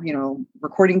kind of,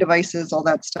 recording devices, all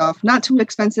that stuff. Not too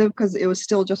expensive because it was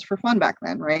still just for fun back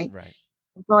then, right? Right.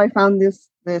 So I found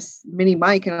this mini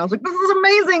mic and I was like, this is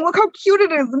amazing. Look how cute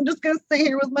it is. I'm just going to sit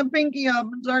here with my pinky up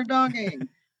and start talking.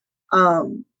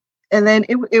 And then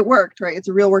it worked, right? It's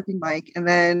a real working mic. And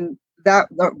then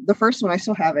the first one, I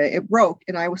still have it. It broke.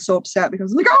 And I was so upset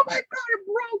because I was like, oh my God, it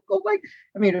broke. Oh my,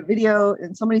 I made a video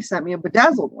and somebody sent me a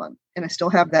bedazzled one and I still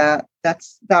have that.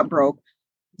 That broke.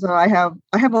 So I have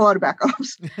a lot of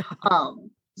backups.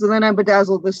 So then I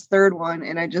bedazzled this third one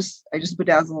and I just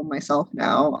bedazzle myself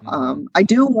now. I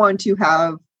do want to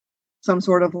have some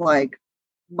sort of like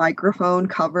microphone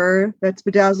cover that's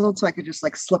bedazzled so I could just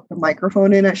like slip the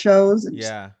microphone in at shows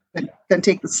and then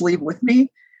take the sleeve with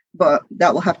me. But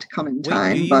that will have to come in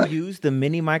time. Do you use the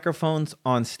mini microphones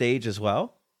on stage as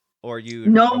well? Or you?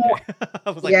 No. Okay.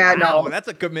 I was like, wow, no. That's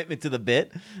a commitment to the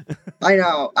bit. I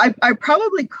know. I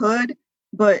probably could,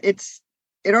 but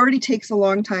it already takes a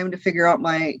long time to figure out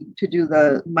to do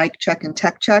the mic check and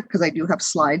tech check because I do have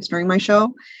slides during my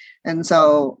show. And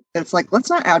so it's like, let's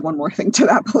not add one more thing to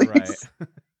that, please. Right.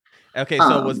 Okay.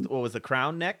 So what was the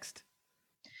crown next?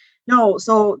 No.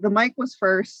 So the mic was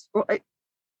first. Well,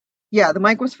 the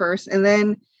mic was first. And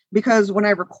then because when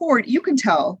I record, you can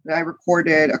tell that I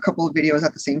recorded a couple of videos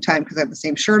at the same time because I have the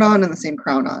same shirt on and the same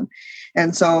crown on.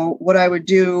 And so what I would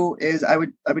do is I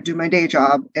would do my day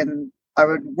job and I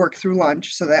would work through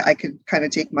lunch so that I could kind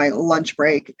of take my lunch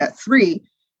break at 3.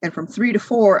 And from 3 to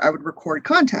 4, I would record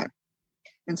content.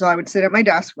 And so I would sit at my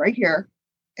desk right here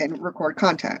and record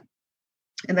content.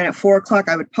 And then at 4 o'clock,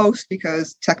 I would post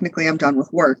because technically I'm done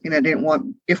with work. And I didn't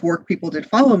want, if work people did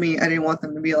follow me, I didn't want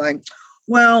them to be like,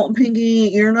 well,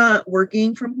 Pinky, you're not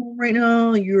working from home right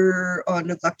now. You're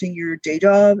neglecting your day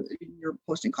job. You're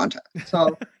posting content.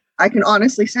 So I can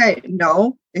honestly say,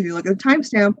 no, if you look at the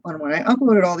timestamp on when I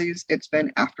uploaded all these, it's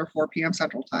been after 4 p.m.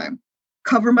 Central Time.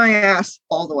 Cover my ass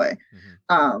all the way.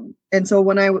 Mm-hmm. And so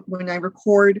when I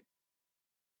record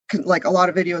like a lot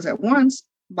of videos at once,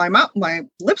 my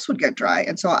lips would get dry.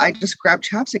 And so I just grabbed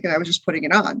chapstick and I was just putting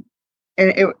it on.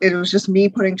 And it was just me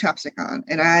putting chapstick on.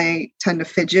 And I tend to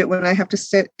fidget when I have to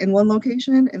sit in one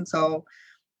location. And so,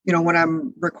 when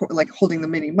I'm holding the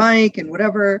mini mic and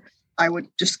whatever, I would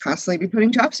just constantly be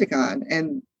putting chapstick on.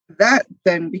 And that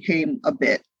then became a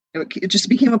bit, it just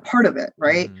became a part of it.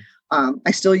 Right. Mm-hmm.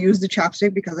 I still use the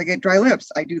chapstick because I get dry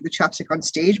lips. I do the chapstick on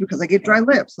stage because I get dry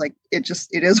lips. Like it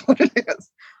is what it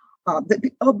is.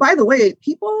 By the way,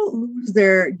 people lose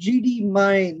their GD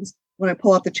minds when I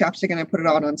pull out the chapstick and I put it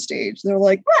on stage. They're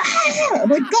like, I'm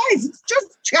like, guys, it's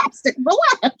just chapstick.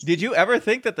 Relax. Did you ever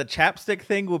think that the chapstick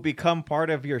thing will become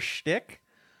part of your shtick?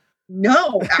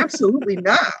 No, absolutely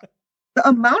not. The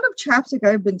amount of chapstick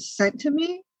I've been sent to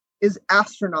me is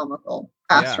astronomical.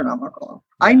 Astronomical.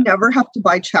 Yeah. I never have to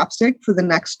buy chapstick for the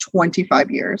next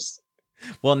 25 years.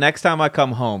 Well, next time I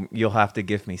come home, you'll have to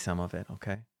give me some of it,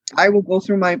 okay? I will go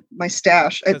through my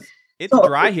stash. It's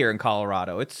dry here in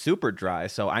Colorado. It's super dry,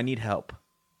 so I need help.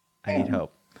 I need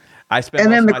help. I spend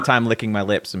And most then of my time licking my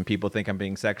lips, and people think I'm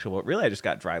being sexual. But really, I just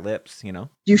got dry lips.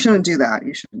 you shouldn't do that.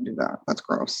 You shouldn't do that. That's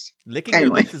gross. Licking your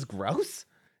Anyway, lips is gross.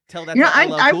 Tell that to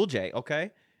LL I Cool J.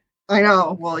 Okay.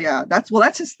 know. Well, yeah,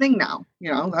 that's his thing now.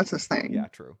 That's his thing. Yeah,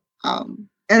 true. And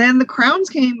then the crowns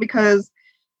came because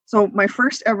so my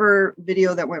first ever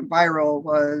video that went viral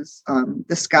was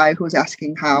this guy who was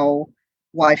asking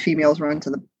why females run to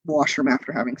the washroom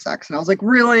after having sex, and I was like,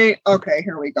 really? Okay,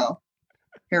 here we go.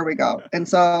 And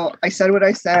so I said what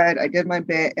I said. I did my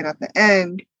bit, and at the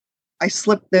end, I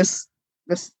slipped this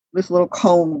little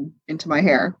comb into my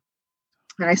hair,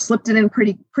 and I slipped it in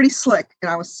pretty slick,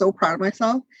 and I was so proud of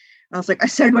myself. And I was like, I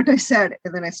said what I said,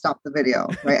 and then I stopped the video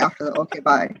right after the okay,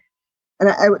 bye. And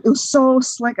it was so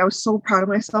slick. I was so proud of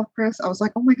myself, Chris. I was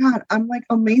like, oh my God, I'm like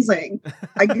amazing.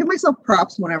 I give myself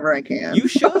props whenever I can. You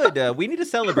should. We need to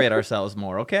celebrate ourselves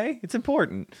more, okay? It's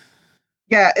important.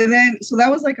 Yeah. And then, so that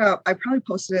was like I probably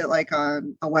posted it like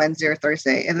on a Wednesday or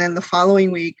Thursday. And then the following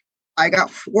week, I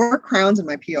got 4 crowns in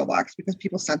my P.O. box because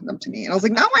people sent them to me. And I was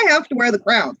like, now I have to wear the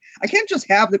crowns. I can't just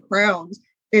have the crowns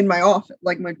in my office,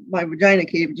 like my vagina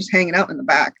cave, just hanging out in the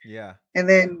back. Yeah. And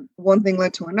then one thing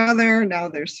led to another. Now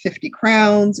there's 50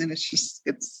 crowns, and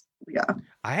yeah.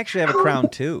 I actually have a crown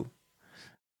too.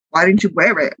 Why didn't you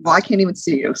wear it? Well, I can't even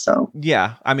see you, so.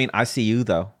 Yeah. I mean, I see you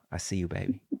though. I see you,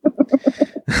 baby.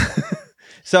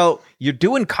 So you're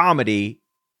doing comedy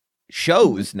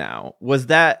shows now. Was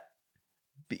that,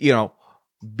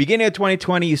 beginning of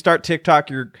 2020, you start TikTok,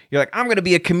 you're like, I'm going to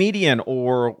be a comedian,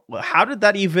 or how did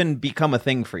that even become a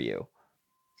thing for you?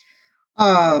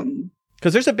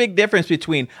 Because there's a big difference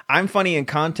between I'm funny in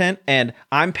content and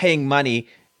I'm paying money.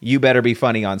 You better be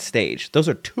funny on stage. Those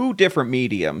are 2 different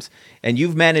mediums, and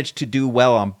you've managed to do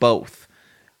well on both.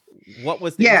 What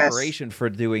was the inspiration for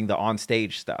doing the on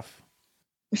stage stuff?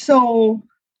 So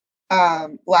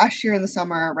last year in the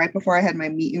summer, right before I had my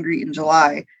meet and greet in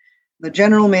July, the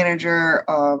general manager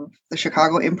of the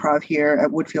Chicago Improv here at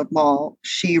Woodfield Mall,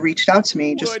 she reached out to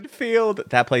me. Woodfield,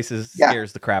 that place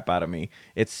scares the crap out of me.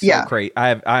 It's so crazy.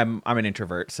 I'm an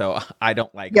introvert, so I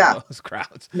don't like those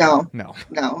crowds. No.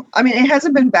 I mean, it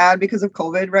hasn't been bad because of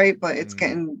COVID, right? But it's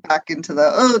getting back into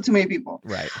too many people,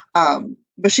 right?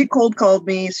 But she cold called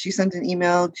me. She sent an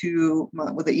email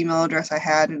with the email address I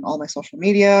had and all my social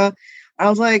media. I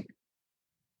was like,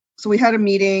 so we had a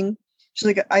meeting. She's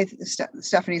like,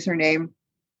 Stephanie's her name.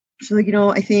 She's like,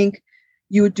 I think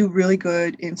you would do really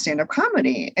good in stand-up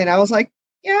comedy. And I was like,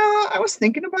 yeah, I was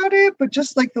thinking about it, but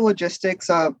just like the logistics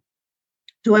of,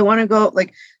 do I want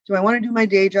to do my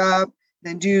day job,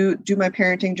 then do my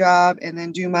parenting job, and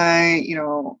then do my,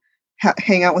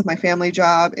 hang out with my family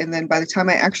job. And then by the time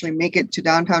I actually make it to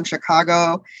downtown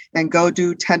Chicago and go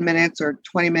do 10 minutes or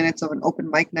 20 minutes of an open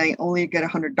mic night, only get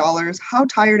 $100, how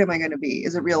tired am I going to be?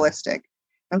 Is it realistic?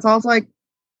 And so I was like,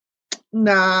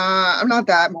 nah, I'm not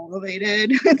that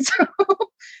motivated. And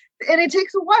it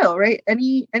takes a while, right?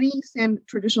 Any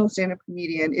traditional stand-up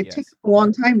comedian, it takes a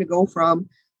long time to go from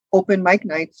open mic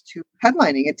nights to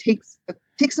headlining. It takes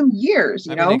some years,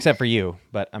 you know? Except for you,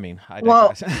 but I mean, I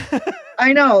digress. Well,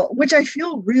 I know, which I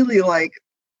feel really like,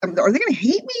 are they going to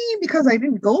hate me because I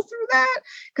didn't go through that?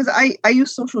 Because I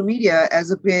use social media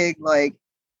as a big, like,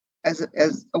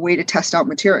 as a way to test out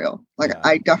material. Like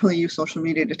I definitely use social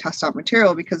media to test out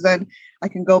material, because then I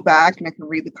can go back and I can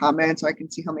read the comments, or I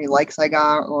can see how many likes I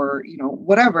got, or,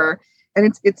 whatever.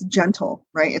 And it's gentle,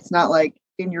 right? It's not like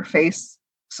in your face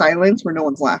silence where no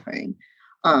one's laughing.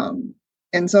 And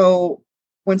so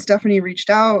when Stephanie reached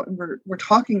out and we're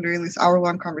talking during this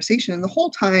hour-long conversation, and the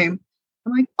whole time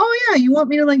I'm like, oh yeah, you want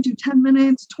me to like do 10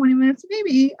 minutes, 20 minutes?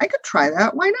 Maybe I could try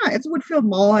that. Why not? It's Woodfield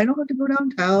Mall. I don't have to go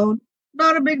downtown.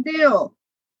 Not a big deal.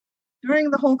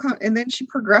 During the whole and then she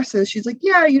progresses. She's like,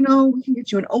 yeah, we can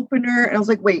get you an opener. And I was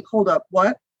like, wait, hold up.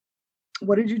 What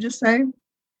did you just say?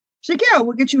 She's like, yeah,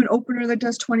 we'll get you an opener that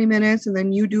does 20 minutes and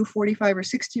then you do 45 or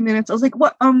 60 minutes. I was like,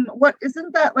 what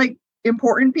isn't that like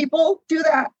important? People do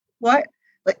that? What?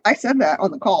 Like I said that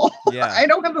on the call. Yeah. I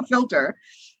don't have a filter.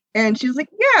 And she's like,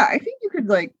 yeah, I think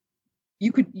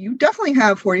you definitely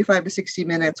have 45 to 60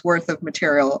 minutes worth of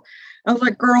material. I was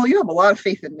like, girl, you have a lot of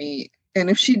faith in me. And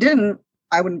if she didn't,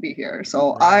 I wouldn't be here.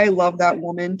 So right. I love that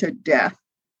woman to death.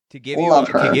 To give you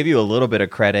a little bit of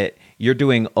credit, you're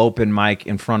doing open mic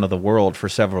in front of the world for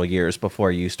several years before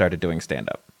you started doing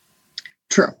stand-up.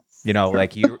 True.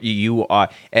 Like you are,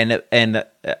 and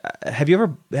have you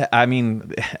ever, I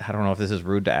mean, I don't know if this is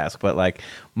rude to ask, but like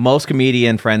most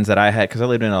comedian friends that I had, because I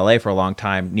lived in LA for a long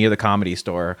time near the Comedy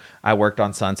Store, I worked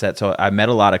on Sunset. So I met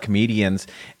a lot of comedians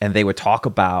and they would talk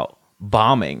about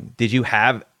bombing.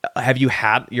 Have you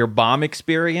had your bomb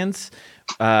experience,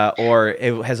 or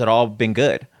has it all been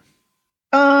good?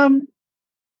 Um,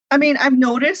 I mean, I've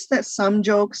noticed that some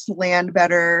jokes land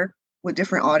better with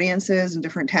different audiences in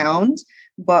different towns,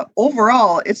 but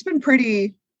overall, it's been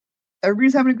pretty.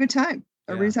 Everybody's having a good time.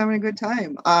 Yeah. Everybody's having a good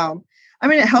time. I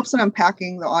mean, it helps that I'm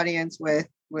packing the audience with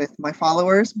my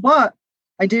followers, but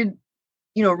I did,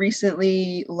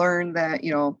 recently learn that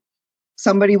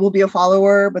somebody will be a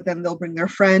follower, but then they'll bring their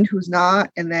friend who's not,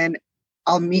 and then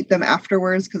I'll meet them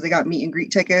afterwards because they got meet and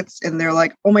greet tickets, and they're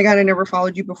like, "Oh my god, I never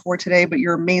followed you before today, but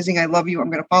you're amazing. I love you. I'm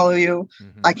going to follow you.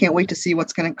 I can't wait to see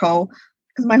what's going to go."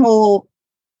 Because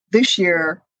this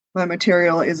year, my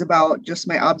material is about just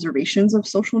my observations of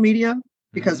social media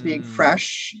because being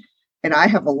fresh, and I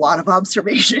have a lot of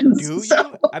observations. Do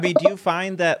you? I mean, do you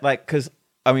find that because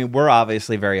I mean, we're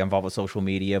obviously very involved with social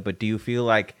media, but do you feel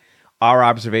like our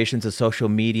observations of social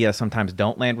media sometimes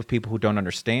don't land with people who don't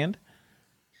understand?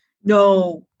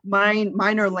 No, mine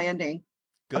are landing.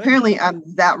 Good. Apparently, I'm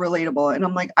that relatable, and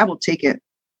I'm like, I will take it.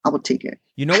 I will take it.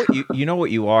 You know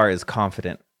what you are is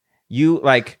confident. You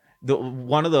like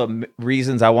one of the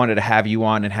reasons I wanted to have you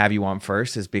on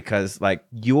first is because like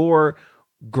your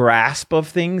grasp of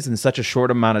things in such a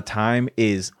short amount of time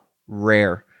is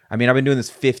rare. I mean, I've been doing this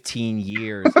 15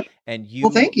 years and you,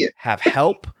 well, thank you. Have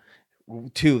help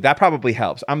too. That probably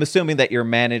helps. I'm assuming that your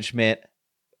management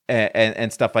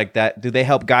and stuff like that, do they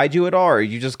help guide you at all? Or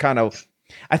you just kind of,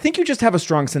 I think you just have a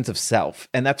strong sense of self,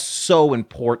 and that's so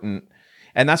important.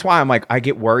 And that's why I'm like, I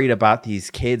get worried about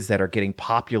these kids that are getting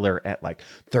popular at like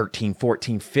 13,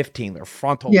 14, 15. Their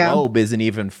frontal lobe isn't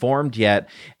even formed yet.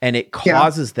 And it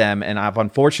causes them, and I've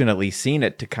unfortunately seen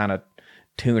it, to kind of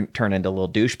turn into little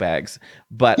douchebags.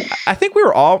 But I think we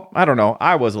were all, I don't know,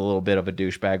 I was a little bit of a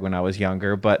douchebag when I was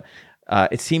younger, but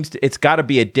it's got to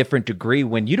be a different degree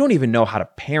when you don't even know how to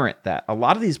parent that. A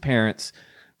lot of these parents,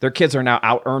 their kids are now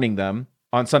out earning them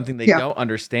on something they don't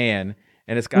understand,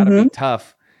 and it's got to be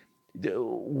tough.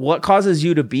 What causes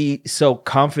you to be so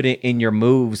confident in your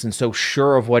moves and so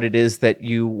sure of what it is that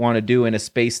you want to do in a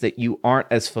space that you aren't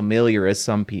as familiar as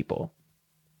some people?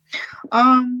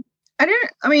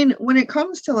 I mean, when it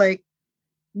comes to like,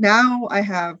 now I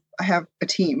have a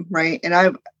team, right?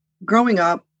 And growing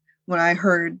up, when I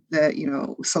heard that,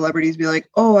 celebrities be like,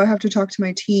 "Oh, I have to talk to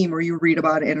my team," or you read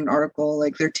about it in an article,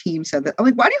 like their team said that. I'm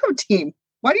like, why do you have a team?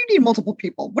 Why do you need multiple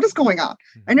people? What is going on?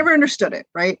 I never understood it,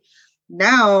 right?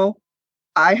 Now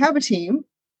I have a team,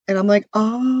 and I'm like,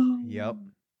 oh, yep,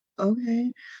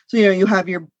 okay. So you have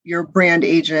your brand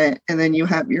agent, and then you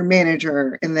have your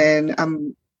manager, and then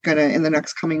I'm gonna, in the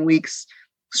next coming weeks,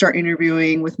 start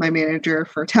interviewing with my manager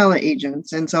for talent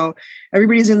agents. And so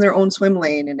everybody's in their own swim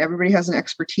lane, and everybody has an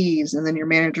expertise, and then your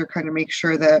manager kind of makes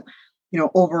sure that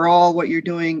overall what you're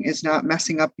doing is not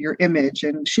messing up your image.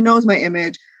 And she knows my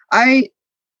image. I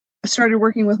started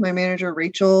working with my manager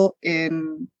Rachel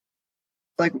in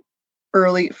like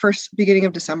beginning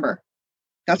of December.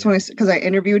 That's when because I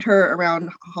interviewed her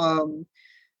around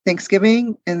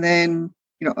Thanksgiving, and then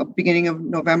beginning of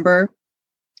November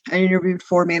I interviewed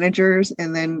 4 managers,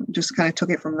 and then just kind of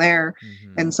took it from there.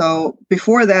 And so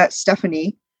before that,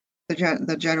 Stephanie,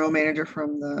 the general manager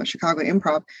from the Chicago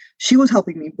Improv, she was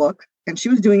helping me book, and she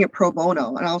was doing it pro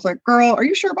bono. And I was like, "Girl, are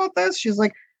you sure about this?" She's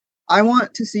like, "I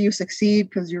want to see you succeed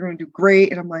because you're going to do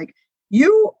great." And I'm like,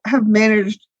 "You have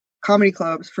managed comedy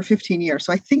clubs for 15 years,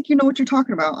 so I think you know what you're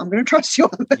talking about. I'm going to trust you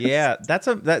on this." Yeah,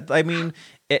 I mean,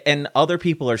 and other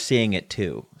people are seeing it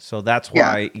too. So that's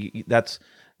why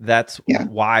that's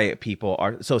why people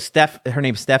are. So her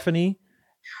name's Stephanie.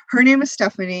 Her name is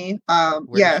Stephanie.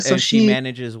 So she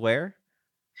manages where?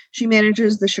 She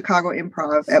manages the Chicago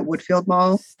Improv at Woodfield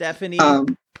Mall. Stephanie,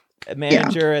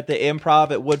 manager at the Improv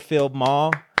at Woodfield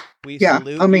Mall. We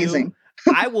salute amazing.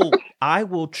 You. I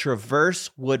will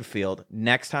traverse Woodfield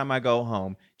next time I go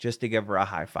home just to give her a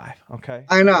high five. Okay.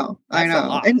 I know.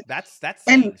 And that's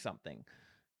saying something.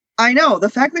 I know the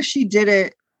fact that she did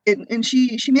it. And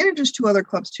she manages 2 other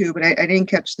clubs too, but I didn't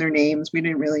catch their names.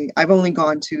 I've only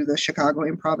gone to the Chicago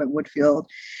Improv at Woodfield,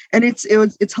 and it's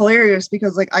hilarious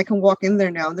because like I can walk in there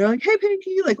now and they're like, "Hey,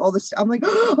 Pinky," like all this. I'm like,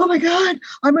 "Oh my God,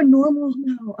 I'm a normal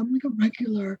now. I'm like a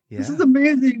regular. Yeah. This is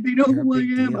amazing. They know who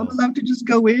I am. I'm allowed to just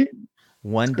go in."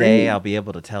 One day I'll be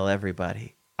able to tell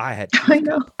everybody I had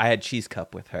cheese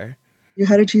cup with her. You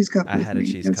had a cheese cup. I had a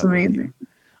cheese cup. That's amazing.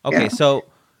 Okay, so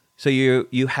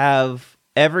you have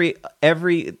every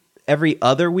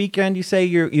other weekend, you say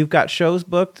you've got shows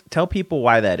booked. Tell people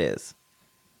why that is.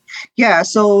 Yeah.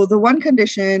 So the one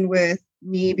condition with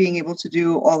me being able to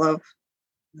do all of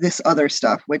this other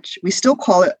stuff, which we still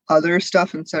call it other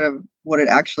stuff instead of what it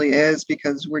actually is,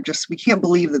 because we can't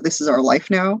believe that this is our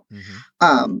life now.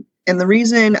 And the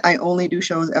reason I only do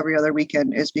shows every other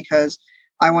weekend is because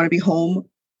I want to be home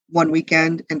one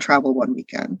weekend and travel one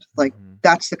weekend. Like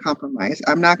that's the compromise.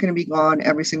 I'm not going to be gone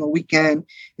every single weekend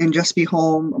and just be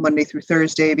home Monday through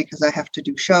Thursday because I have to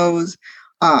do shows.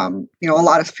 You know, a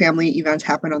lot of family events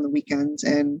happen on the weekends,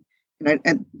 and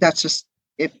that's just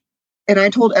if. And I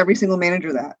told every single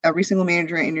manager that. Every single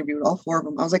manager I interviewed, all 4 of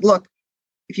them, I was like, look,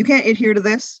 if you can't adhere to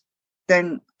this,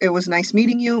 then it was nice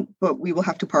meeting you, but we will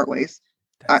have to part ways.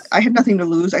 I had nothing to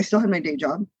lose. I still had my day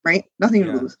job, right? Nothing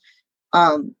to lose.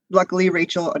 Luckily,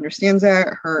 Rachel understands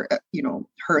that. Her, you know,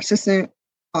 her assistant,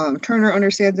 Turner,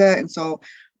 understands that. And so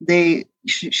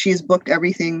she's booked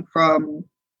everything from,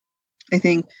 I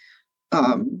think,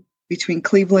 between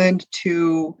Cleveland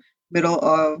to middle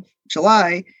of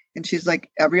July. And she's like,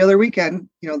 every other weekend,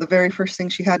 you know, the very first thing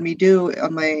she had me do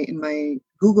on in my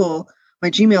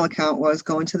Gmail account was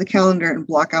go into the calendar and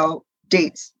block out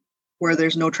dates where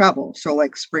there's no travel. So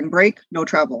like spring break, no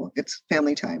travel. It's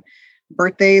family time.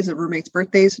 Birthdays, the roommates'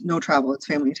 birthdays, no travel. It's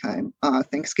family time.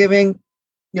 Thanksgiving,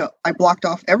 you know, I blocked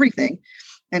off everything.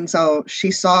 And so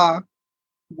she saw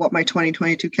what my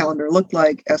 2022 calendar looked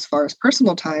like as far as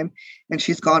personal time. And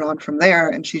she's gone on from there,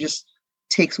 and she just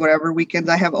takes whatever weekends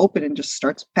I have open and just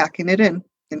starts packing it in.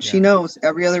 And she knows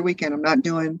every other weekend and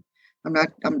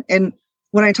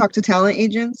when I talked to talent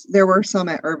agents, there were some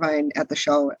at Irvine at the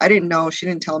show. I didn't know, she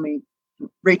didn't tell me.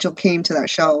 Rachel came to that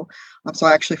show. So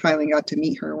I actually finally got to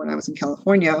meet her when I was in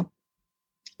California,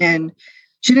 and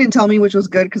she didn't tell me, which was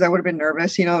good because I would have been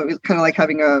nervous. You know, it was kind of like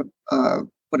having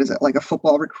like a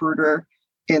football recruiter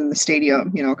in the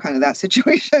stadium, you know, kind of that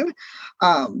situation.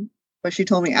 But she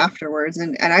told me afterwards,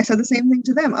 and I said the same thing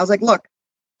to them. I was like, look,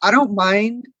 I don't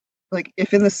mind, like,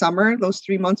 if in the summer, those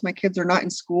 3 months my kids are not in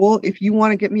school, if you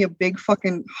want to get me a big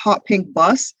fucking hot pink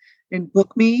bus and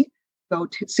book me, go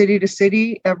city to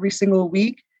city every single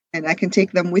week, and I can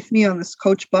take them with me on this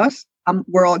coach bus,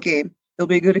 we're all game. It'll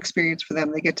be a good experience for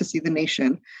them. They get to see the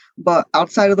nation. But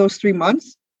outside of those 3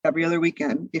 months, every other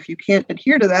weekend, if you can't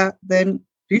adhere to that, then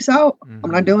peace out.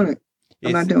 I'm not doing it.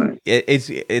 I'm not doing it.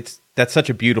 It's that's such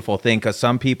a beautiful thing, because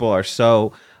some people are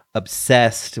so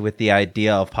obsessed with the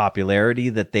idea of popularity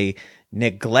that they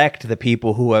neglect the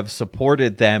people who have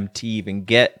supported them to even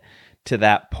get to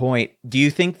that point. Do you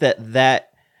think that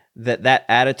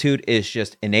attitude is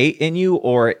just innate in you,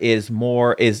 or is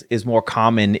more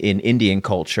common in Indian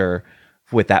culture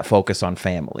with that focus on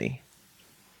family?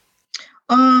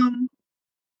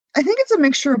 I think it's a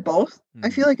mixture of both. I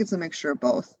feel like it's a mixture of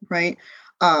both, right?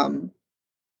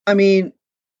 I mean,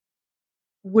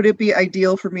 would it be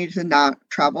ideal for me to not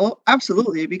travel?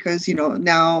 Absolutely, because, you know,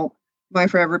 now my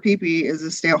forever peepee is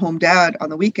a stay-at-home dad on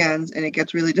the weekends, and it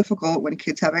gets really difficult when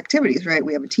kids have activities, right?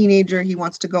 We have a teenager, he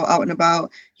wants to go out and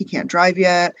about, he can't drive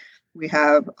yet. We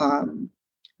have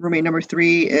roommate number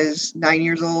 3 is 9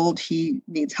 years old, he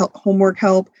needs homework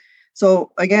help.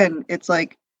 So again, it's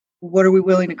like, what are we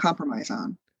willing to compromise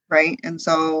on, right? And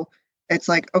so it's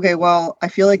like, okay, well, I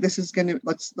feel like this is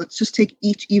let's just take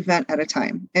each event at a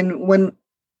time. And when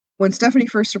Stephanie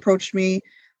first approached me,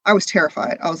 I was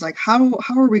terrified. I was like, how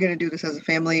are we going to do this as a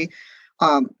family?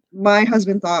 My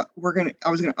husband thought I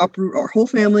was going to uproot our whole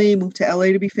family, move to LA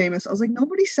to be famous. I was like,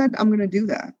 nobody said I'm going to do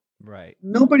that. Right.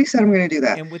 Nobody said I'm going to do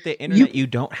that. And with the internet, you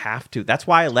don't have to. That's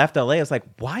why I left LA. I was like,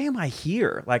 why am I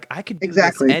here? Like, I could do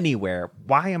this anywhere.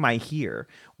 Why am I here?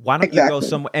 Why don't you go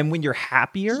somewhere? And when you're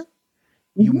happier,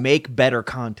 you make better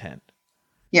content.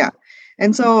 Yeah.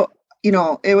 And so, you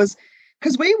know, it was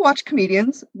because we watch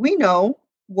comedians. We know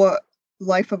what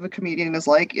life of a comedian is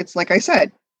like. It's like I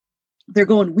said, they're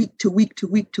going week to week to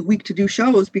week to week to do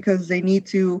shows because they need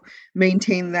to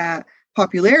maintain that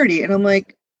popularity. And I'm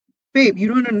like, babe, you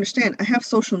don't understand. I have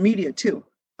social media too.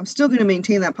 I'm still going to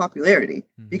maintain that popularity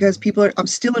because I'm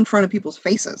still in front of people's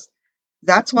faces.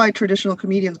 That's why traditional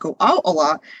comedians go out a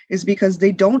lot, is because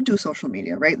they don't do social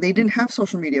media, right? They didn't have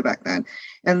social media back then.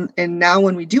 And now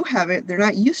when we do have it, they're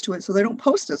not used to it, so they don't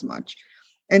post as much.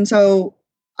 And so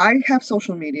I have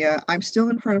social media. I'm still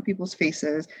in front of people's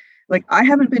faces. Like, I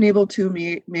haven't been able to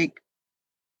make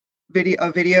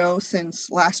a video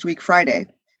since last week, Friday.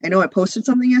 I know I posted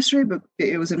something yesterday, but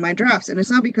it was in my drafts. And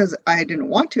it's not because I didn't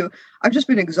want to. I've just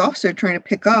been exhausted trying to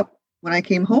pick up when I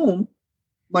came home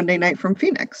Monday night from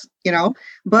Phoenix, you know,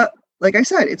 but like I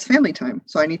said, it's family time.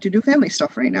 So I need to do family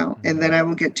stuff right now. And then I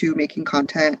will get to making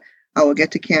content. I will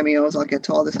get to cameos. I'll get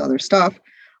to all this other stuff.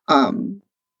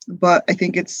 But I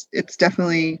think it's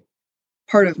definitely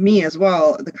part of me as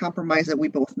well, the compromise that we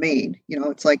both made. You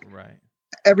know, it's like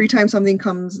every time something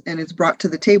comes and it's brought to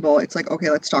the table, it's like, okay,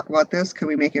 let's talk about this. Can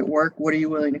we make it work? What are you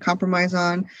willing to compromise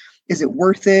on? Is it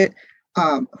worth it?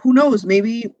 Who knows?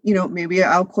 Maybe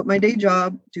I'll quit my day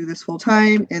job, do this full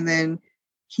time, and then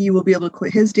he will be able to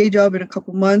quit his day job in a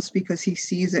couple months because he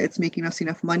sees that it's making us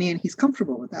enough money and he's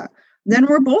comfortable with that. Then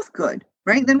we're both good,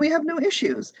 right? Then we have no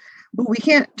issues. But we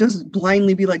can't just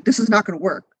blindly be like, this is not going to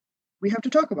work. We have to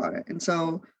talk about it. And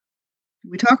so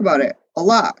we talk about it a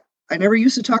lot. I never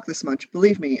used to talk this much.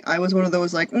 Believe me, I was one of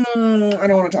those like, I don't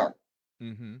want to talk.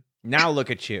 Mm-hmm. Now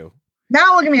look at you.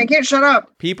 Now look at me. I can't shut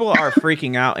up. People are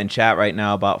freaking out in chat right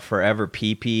now about forever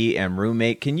PP and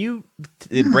roommate. Can you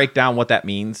break down what that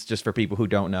means just for people who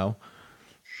don't know?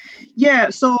 Yeah,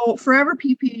 so forever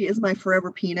PP is my forever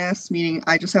penis, meaning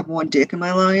I just have one dick in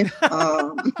my life.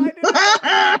 I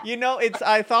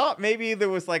thought maybe there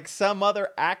was like some other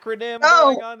acronym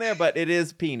going on there, but it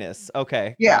is penis.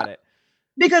 Okay, got it.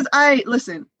 Because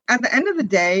listen, at the end of the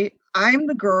day, I'm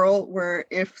the girl where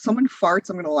if someone farts,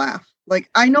 I'm going to laugh.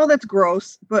 Like, I know that's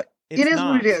gross, but it is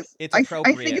what it is. It's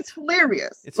appropriate. I think it's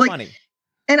hilarious. It's funny.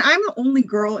 And I'm the only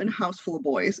girl in a house full of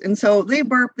boys. And so they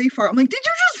burp, they fart. I'm like, did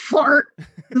you just fart?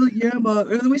 They're like, yeah,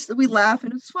 Mom. And then we laugh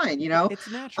and it's fine, you know? It's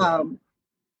natural.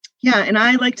 Yeah, and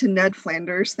I like to Ned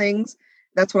Flanders things.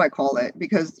 That's what I call it.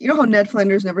 Because you know how Ned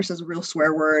Flanders never says a real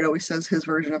swear word, always says his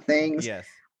version of things. Yes.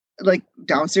 Like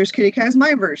downstairs kitty cat is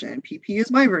my version, PP is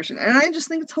my version, and I just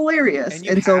think it's hilarious. And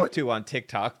you have to on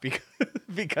TikTok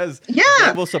because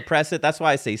they will suppress it. That's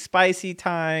why I say spicy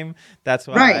time. That's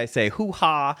why I say hoo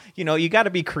ha. You know, you got to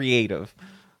be creative,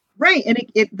 right? And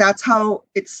that's how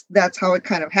it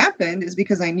kind of happened, is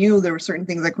because I knew there were certain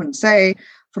things I couldn't say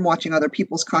from watching other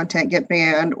people's content get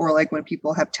banned, or like when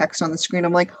people have text on the screen.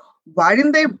 I'm like, why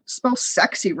didn't they spell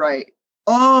sexy right?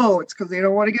 Oh, it's because they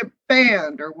don't want to get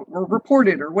banned or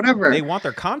reported or whatever. They want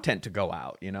their content to go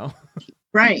out, you know?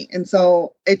 Right. And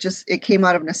so it came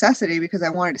out of necessity because I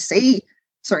wanted to say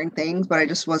certain things, but I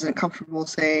just wasn't comfortable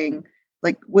saying,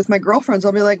 like with my girlfriends,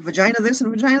 I'll be like vagina this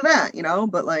and vagina that, you know,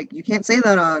 but like you can't say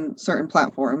that on certain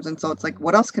platforms. And so it's like,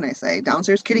 what else can I say?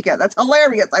 Downstairs kitty cat. That's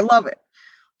hilarious. I love it.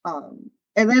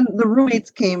 And then the roommates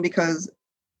came because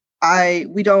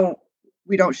we don't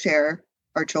share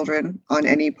our children on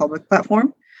any public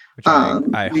platform. Which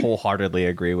I wholeheartedly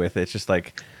agree with. It's just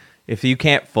like, if you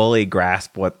can't fully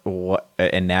grasp what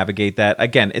and navigate that,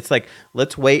 again, it's like,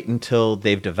 let's wait until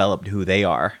they've developed who they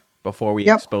are before we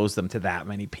expose them to that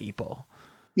many people.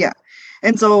 Yeah.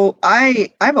 And so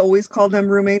I've always called them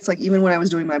roommates, like even when I was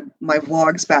doing my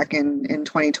vlogs back in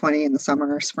 2020 in the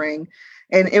summer or spring.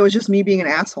 And it was just me being an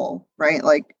asshole, right?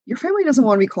 Like, your family doesn't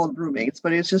want to be called roommates,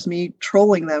 but it's just me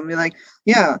trolling them. Be like,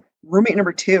 yeah, roommate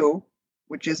number 2,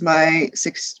 which is my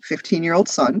 15-year-old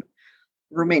son.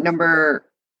 Roommate number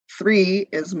 3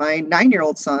 is my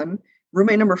 9-year-old son.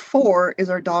 Roommate number 4 is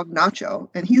our dog Nacho.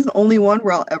 And he's the only one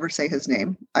where I'll ever say his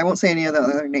name. I won't say any of the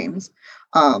other names.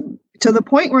 To the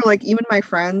point where like even my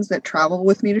friends that travel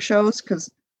with me to shows, because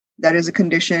that is a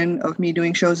condition of me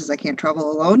doing shows, is I can't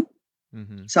travel alone.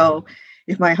 Mm-hmm. So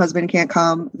if my husband can't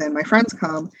come, then my friends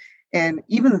come. And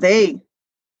even they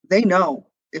know.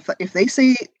 If they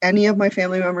say any of my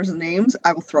family members' names,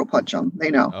 I will throat punch them. They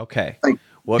know. Okay. Like,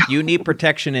 well, if you need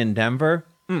protection in Denver,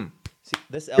 see,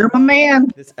 this elbow, you're my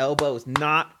man. This elbow is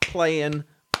not playing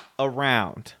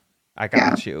around. I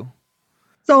got you.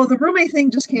 So the roommate thing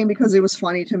just came because it was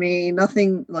funny to me.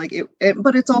 Nothing like it,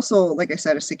 but it's also, like I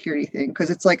said, a security thing, because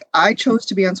it's like I chose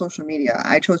to be on social media.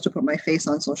 I chose to put my face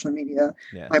on social media,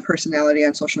 my personality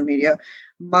on social media.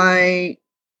 My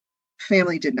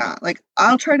family did not. Like,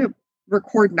 I'll try to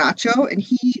record Nacho and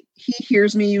he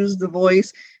hears me use the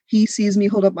voice. He sees me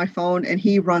hold up my phone and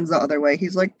he runs the other way.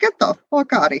 He's like, get the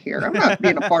fuck out of here. I'm not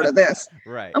being a part of this.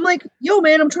 Right. I'm like, yo,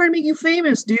 man, I'm trying to make you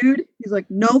famous, dude. He's like,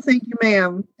 no, thank you,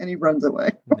 ma'am. And he runs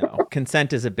away. No,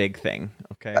 consent is a big thing.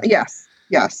 Okay. Yes.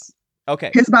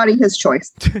 Okay. His body, his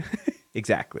choice.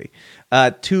 Exactly.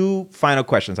 2 final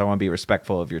questions. I want to be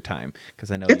respectful of your time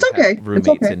because I know it's you have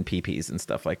roommates and PPs and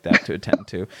stuff like that to attend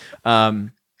to.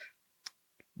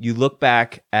 You look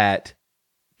back at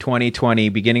 2020,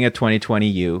 beginning of 2020,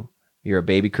 you're a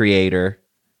baby creator.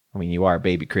 I mean, you are a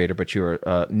baby creator, but you're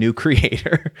a new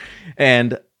creator.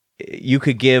 And you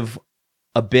could give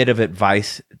a bit of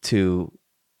advice to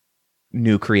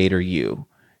new creator you.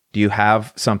 Do you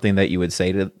have something that you would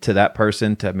say to that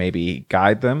person to maybe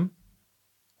guide them?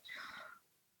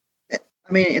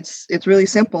 I mean, it's really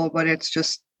simple, but it's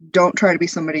just don't try to be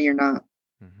somebody you're not.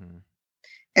 Mm-hmm.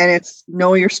 And it's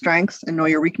know your strengths and know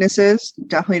your weaknesses.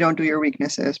 Definitely don't do your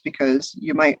weaknesses because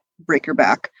you might break your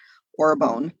back or a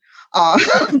bone.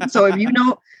 So if you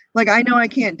know, like I know I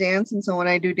can't dance. And so when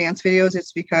I do dance videos,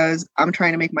 it's because I'm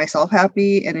trying to make myself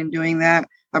happy. And in doing that,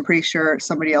 I'm pretty sure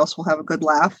somebody else will have a good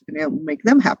laugh and it will make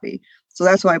them happy. So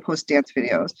that's why I post dance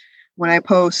videos. When I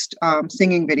post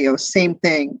singing videos, same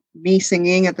thing. Me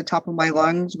singing at the top of my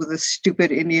lungs with a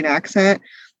stupid Indian accent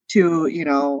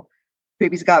to,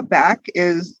 Baby's Got Back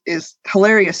is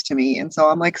hilarious to me. And so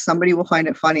I'm like, somebody will find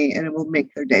it funny and it will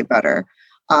make their day better.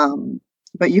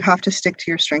 But you have to stick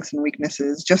to your strengths and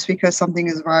weaknesses. Just because something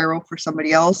is viral for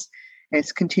somebody else and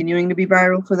it's continuing to be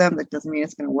viral for them, that doesn't mean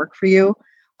it's going to work for you.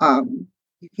 You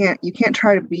can't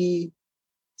try to be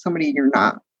somebody you're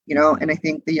not, and I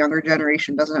think the younger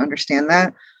generation doesn't understand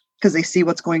that because they see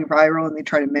what's going viral and they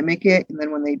try to mimic it. And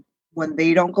then when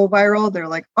they don't go viral, they're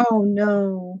like, oh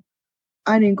no,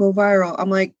 I didn't go viral. I'm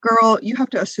like, girl, you have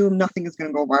to assume nothing is going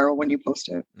to go viral when you post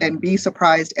it and be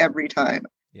surprised every time.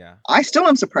 Yeah. I still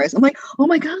am surprised. I'm like, oh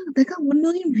my God, they got 1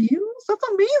 million views. That's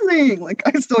amazing. Like,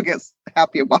 I still get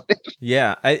happy about it.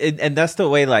 Yeah. And that's the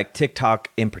way like TikTok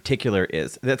in particular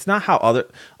is. That's not how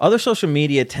other social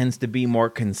media tends to be more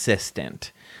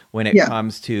consistent when it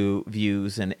comes to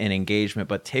views and engagement.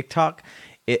 But TikTok,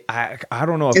 I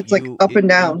don't know if it's like up and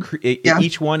down.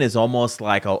 Each one is almost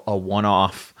like a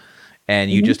one-off and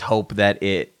you just hope that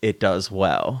it does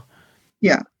well.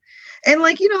 Yeah. And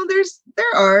like,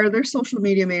 there's social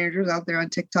media managers out there on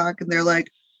TikTok and they're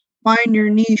like, find your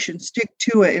niche and stick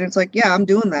to it. And it's like, yeah, I'm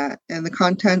doing that. And the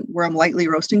content where I'm lightly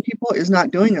roasting people is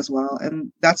not doing as well.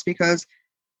 And that's because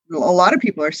a lot of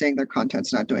people are saying their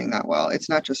content's not doing that well. It's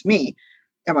not just me.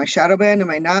 Am I shadow banned? Am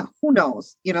I not? Who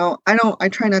knows? I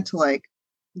try not to like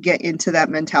get into that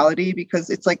mentality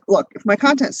because it's like, look, if my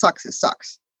content sucks, it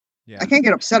sucks. Yeah. I can't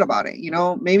get upset about it.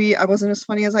 Maybe I wasn't as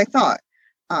funny as I thought.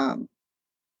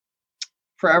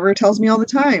 Forever tells me all the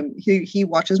time. He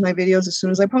watches my videos as soon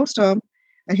as I post them,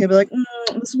 and he'll be like,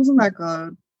 "This wasn't that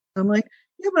good." I'm like,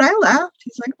 "Yeah, but I laughed."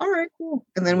 He's like, "All right, cool,"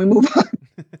 and then we move on.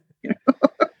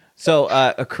 So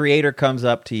a creator comes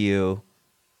up to you,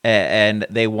 and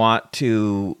they want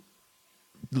to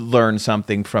learn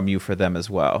something from you for them as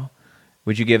well.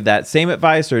 Would you give that same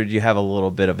advice, or do you have a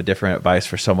little bit of a different advice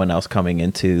for someone else coming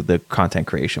into the content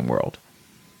creation world?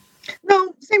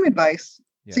 No, same advice.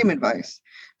 Yeah. Same advice.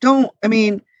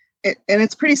 And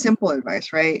it's pretty simple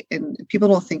advice, right? And people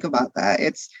don't think about that.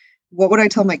 It's what would I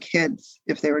tell my kids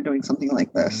if they were doing something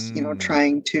like this,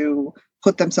 trying to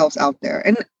put themselves out there.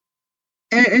 And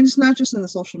it's not just in the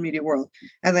social media world.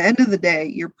 At the end of the day,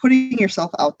 you're putting yourself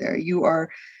out there. You are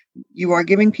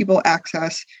giving people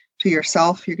access to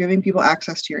yourself. You're giving people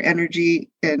access to your energy.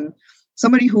 And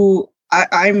somebody who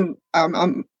I'm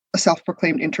a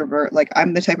self-proclaimed introvert. Like,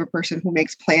 I'm the type of person who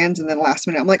makes plans and then last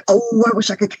minute I'm like, oh, I wish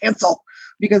I could cancel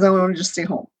because I want to just stay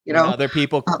home. When other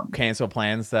people cancel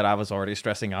plans that I was already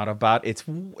stressing out about, it's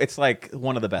like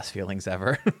one of the best feelings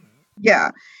ever.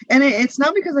 Yeah. And it's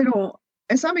not because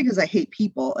I hate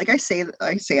people. Like I say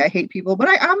I hate people, but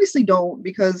I obviously don't,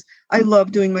 because I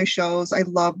love doing my shows. I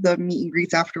love the meet and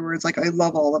greets afterwards. Like, I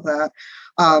love all of that.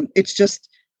 It's just,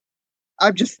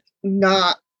 I'm just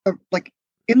not like,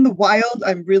 in the wild,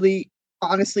 I'm really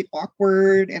honestly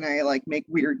awkward and I like make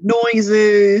weird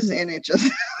noises and it just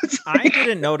I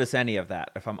didn't notice any of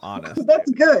that, if I'm honest.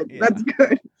 That's good. Yeah. That's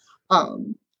good.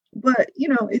 But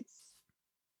it's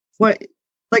what,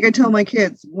 like I tell my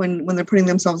kids when they're putting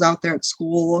themselves out there at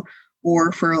school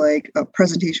or for like a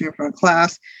presentation in front of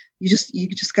class, you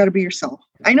just got to be yourself.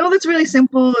 I know that's really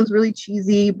simple, it's really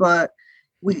cheesy, but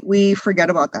we forget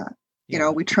about that.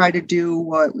 We try to do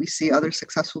what we see other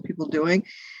successful people doing.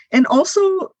 And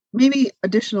also, maybe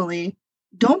additionally,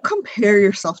 don't compare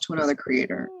yourself to another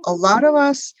creator. A lot of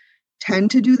us tend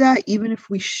to do that, even if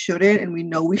we shouldn't, and we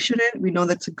know we shouldn't. We know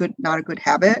that's not a good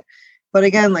habit. But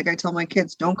again, like I tell my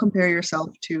kids, don't compare yourself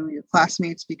to your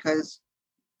classmates because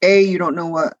A, you don't know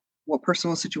what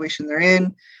personal situation they're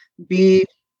in. B,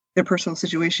 their personal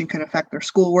situation can affect their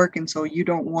schoolwork. And so you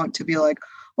don't want to be like,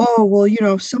 oh,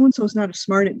 well, so-and-so is not as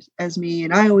smart as me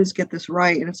and I always get this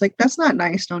right. And it's like, that's not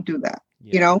nice. Don't do that,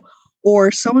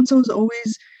 or so-and-so is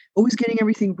always getting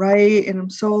everything right. And I'm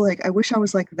so like, I wish I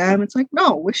was like them. It's like,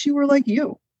 no, wish you were like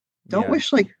you. Don't wish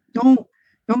don't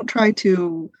try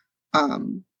to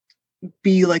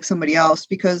be like somebody else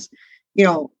because, we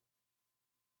all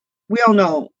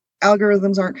know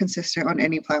algorithms aren't consistent on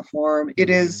any platform.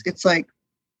 It's like,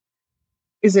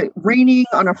 is it raining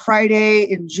on a Friday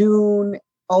in June?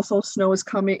 Also, snow is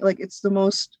coming. Like, it's the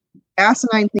most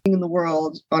asinine thing in the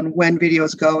world on when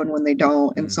videos go and when they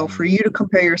don't. And so for you to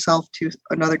compare yourself to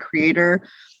another creator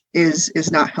is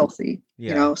not healthy,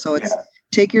 so it's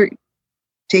take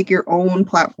your own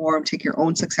platform, take your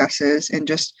own successes and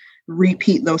just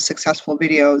repeat those successful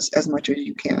videos as much as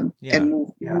you can and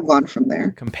move on from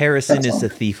there. Comparison is the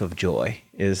thief of joy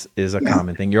is a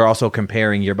common thing. You're also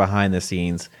comparing your behind the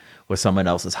scenes with someone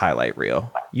else's highlight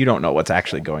reel. You don't know what's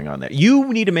actually going on there.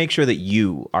 You need to make sure that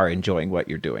you are enjoying what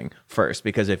you're doing first,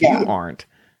 because if you aren't,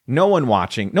 no one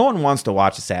wants to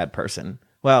watch a sad person.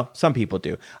 Well, some people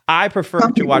do. I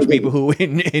prefer to watch people who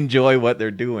enjoy what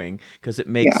they're doing, because it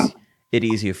makes it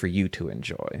easier for you to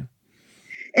enjoy.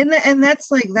 And that's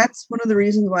one of the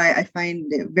reasons why I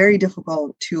find it very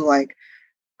difficult to like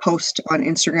post on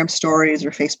Instagram stories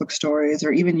or Facebook stories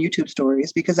or even YouTube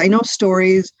stories, because I know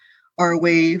stories are a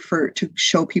way to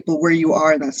show people where you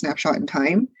are in that snapshot in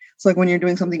time. So like when you're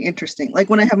doing something interesting, like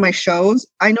when I have my shows,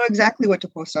 I know exactly what to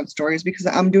post on stories because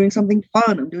I'm doing something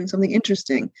fun. I'm doing something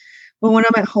interesting. But when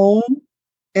I'm at home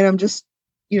and I'm just,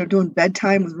 doing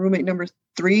bedtime with roommate number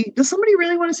 3, does somebody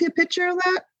really want to see a picture of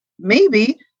that?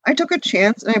 Maybe. I took a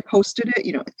chance and I posted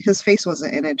it. His face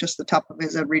wasn't in it, just the top of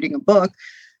his head reading a book.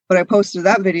 But I posted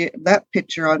that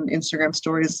picture on Instagram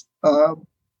stories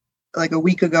like a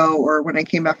week ago, or when I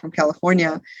came back from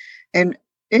California, and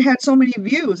it had so many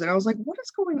views. And I was like, what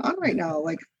is going on right now?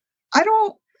 Like, I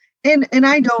don't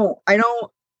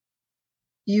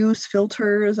use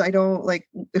filters. I don't, like,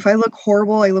 if I look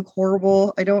horrible, I look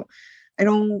horrible. I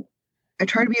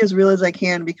try to be as real as I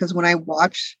can, because when I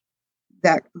watch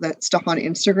that stuff on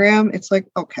Instagram, it's like,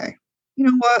 okay, you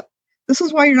know what? This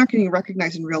is why you're not getting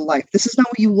recognized in real life. This is not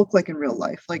what you look like in real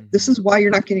life. Like, this is why you're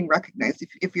not getting recognized.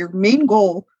 If your main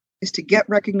goal is to get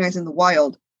recognized in the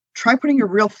wild, try putting your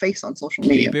real face on social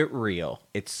media. Keep it real.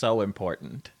 It's so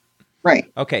important.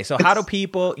 Right. Okay. So how do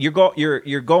people,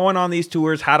 you're going on these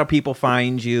tours. How do people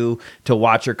find you to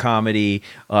watch your comedy,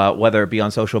 whether it be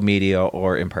on social media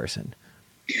or in person?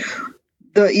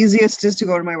 The easiest is to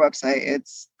go to my website.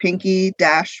 It's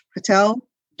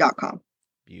pinky-patel.com.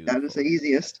 Beautiful. That is the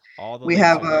easiest. We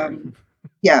have,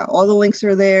 all the links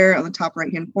are there on the top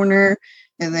right-hand corner.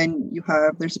 And then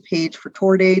there's a page for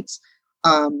tour dates.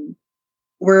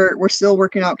 We're still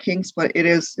working out kinks, but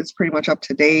it's pretty much up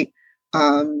to date.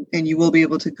 And you will be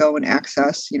able to go and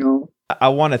access, I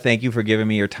want to thank you for giving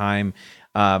me your time.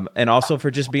 And also for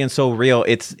just being so real.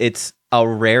 It's a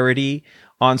rarity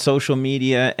on social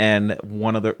media, and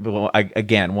one of the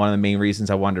main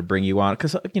reasons I wanted to bring you on,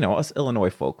 because us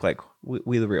Illinois folk, like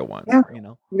we the real ones. Yeah,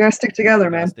 we gotta stick together,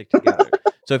 man. Stick together.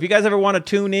 So if you guys ever want to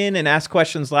tune in and ask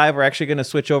questions live, we're actually going to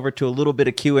switch over to a little bit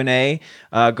of Q&A.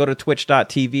 Go to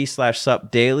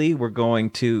twitch.tv/supdaily. We're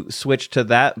going to switch to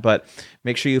that, but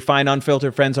make sure you find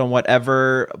Unfiltered Friends on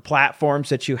whatever platforms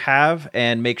that you have,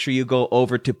 and make sure you go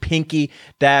over to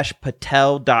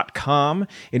pinky-patel.com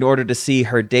in order to see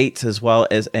her dates as well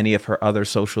as any of her other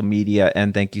social media.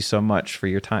 And thank you so much for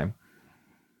your time.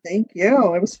 Thank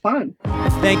you. It was fun.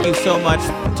 Thank you so much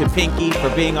to Pinky for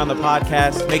being on the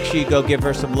podcast. Make sure you go give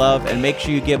her some love, and make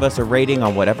sure you give us a rating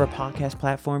on whatever podcast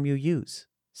platform you use.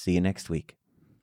 See you next week.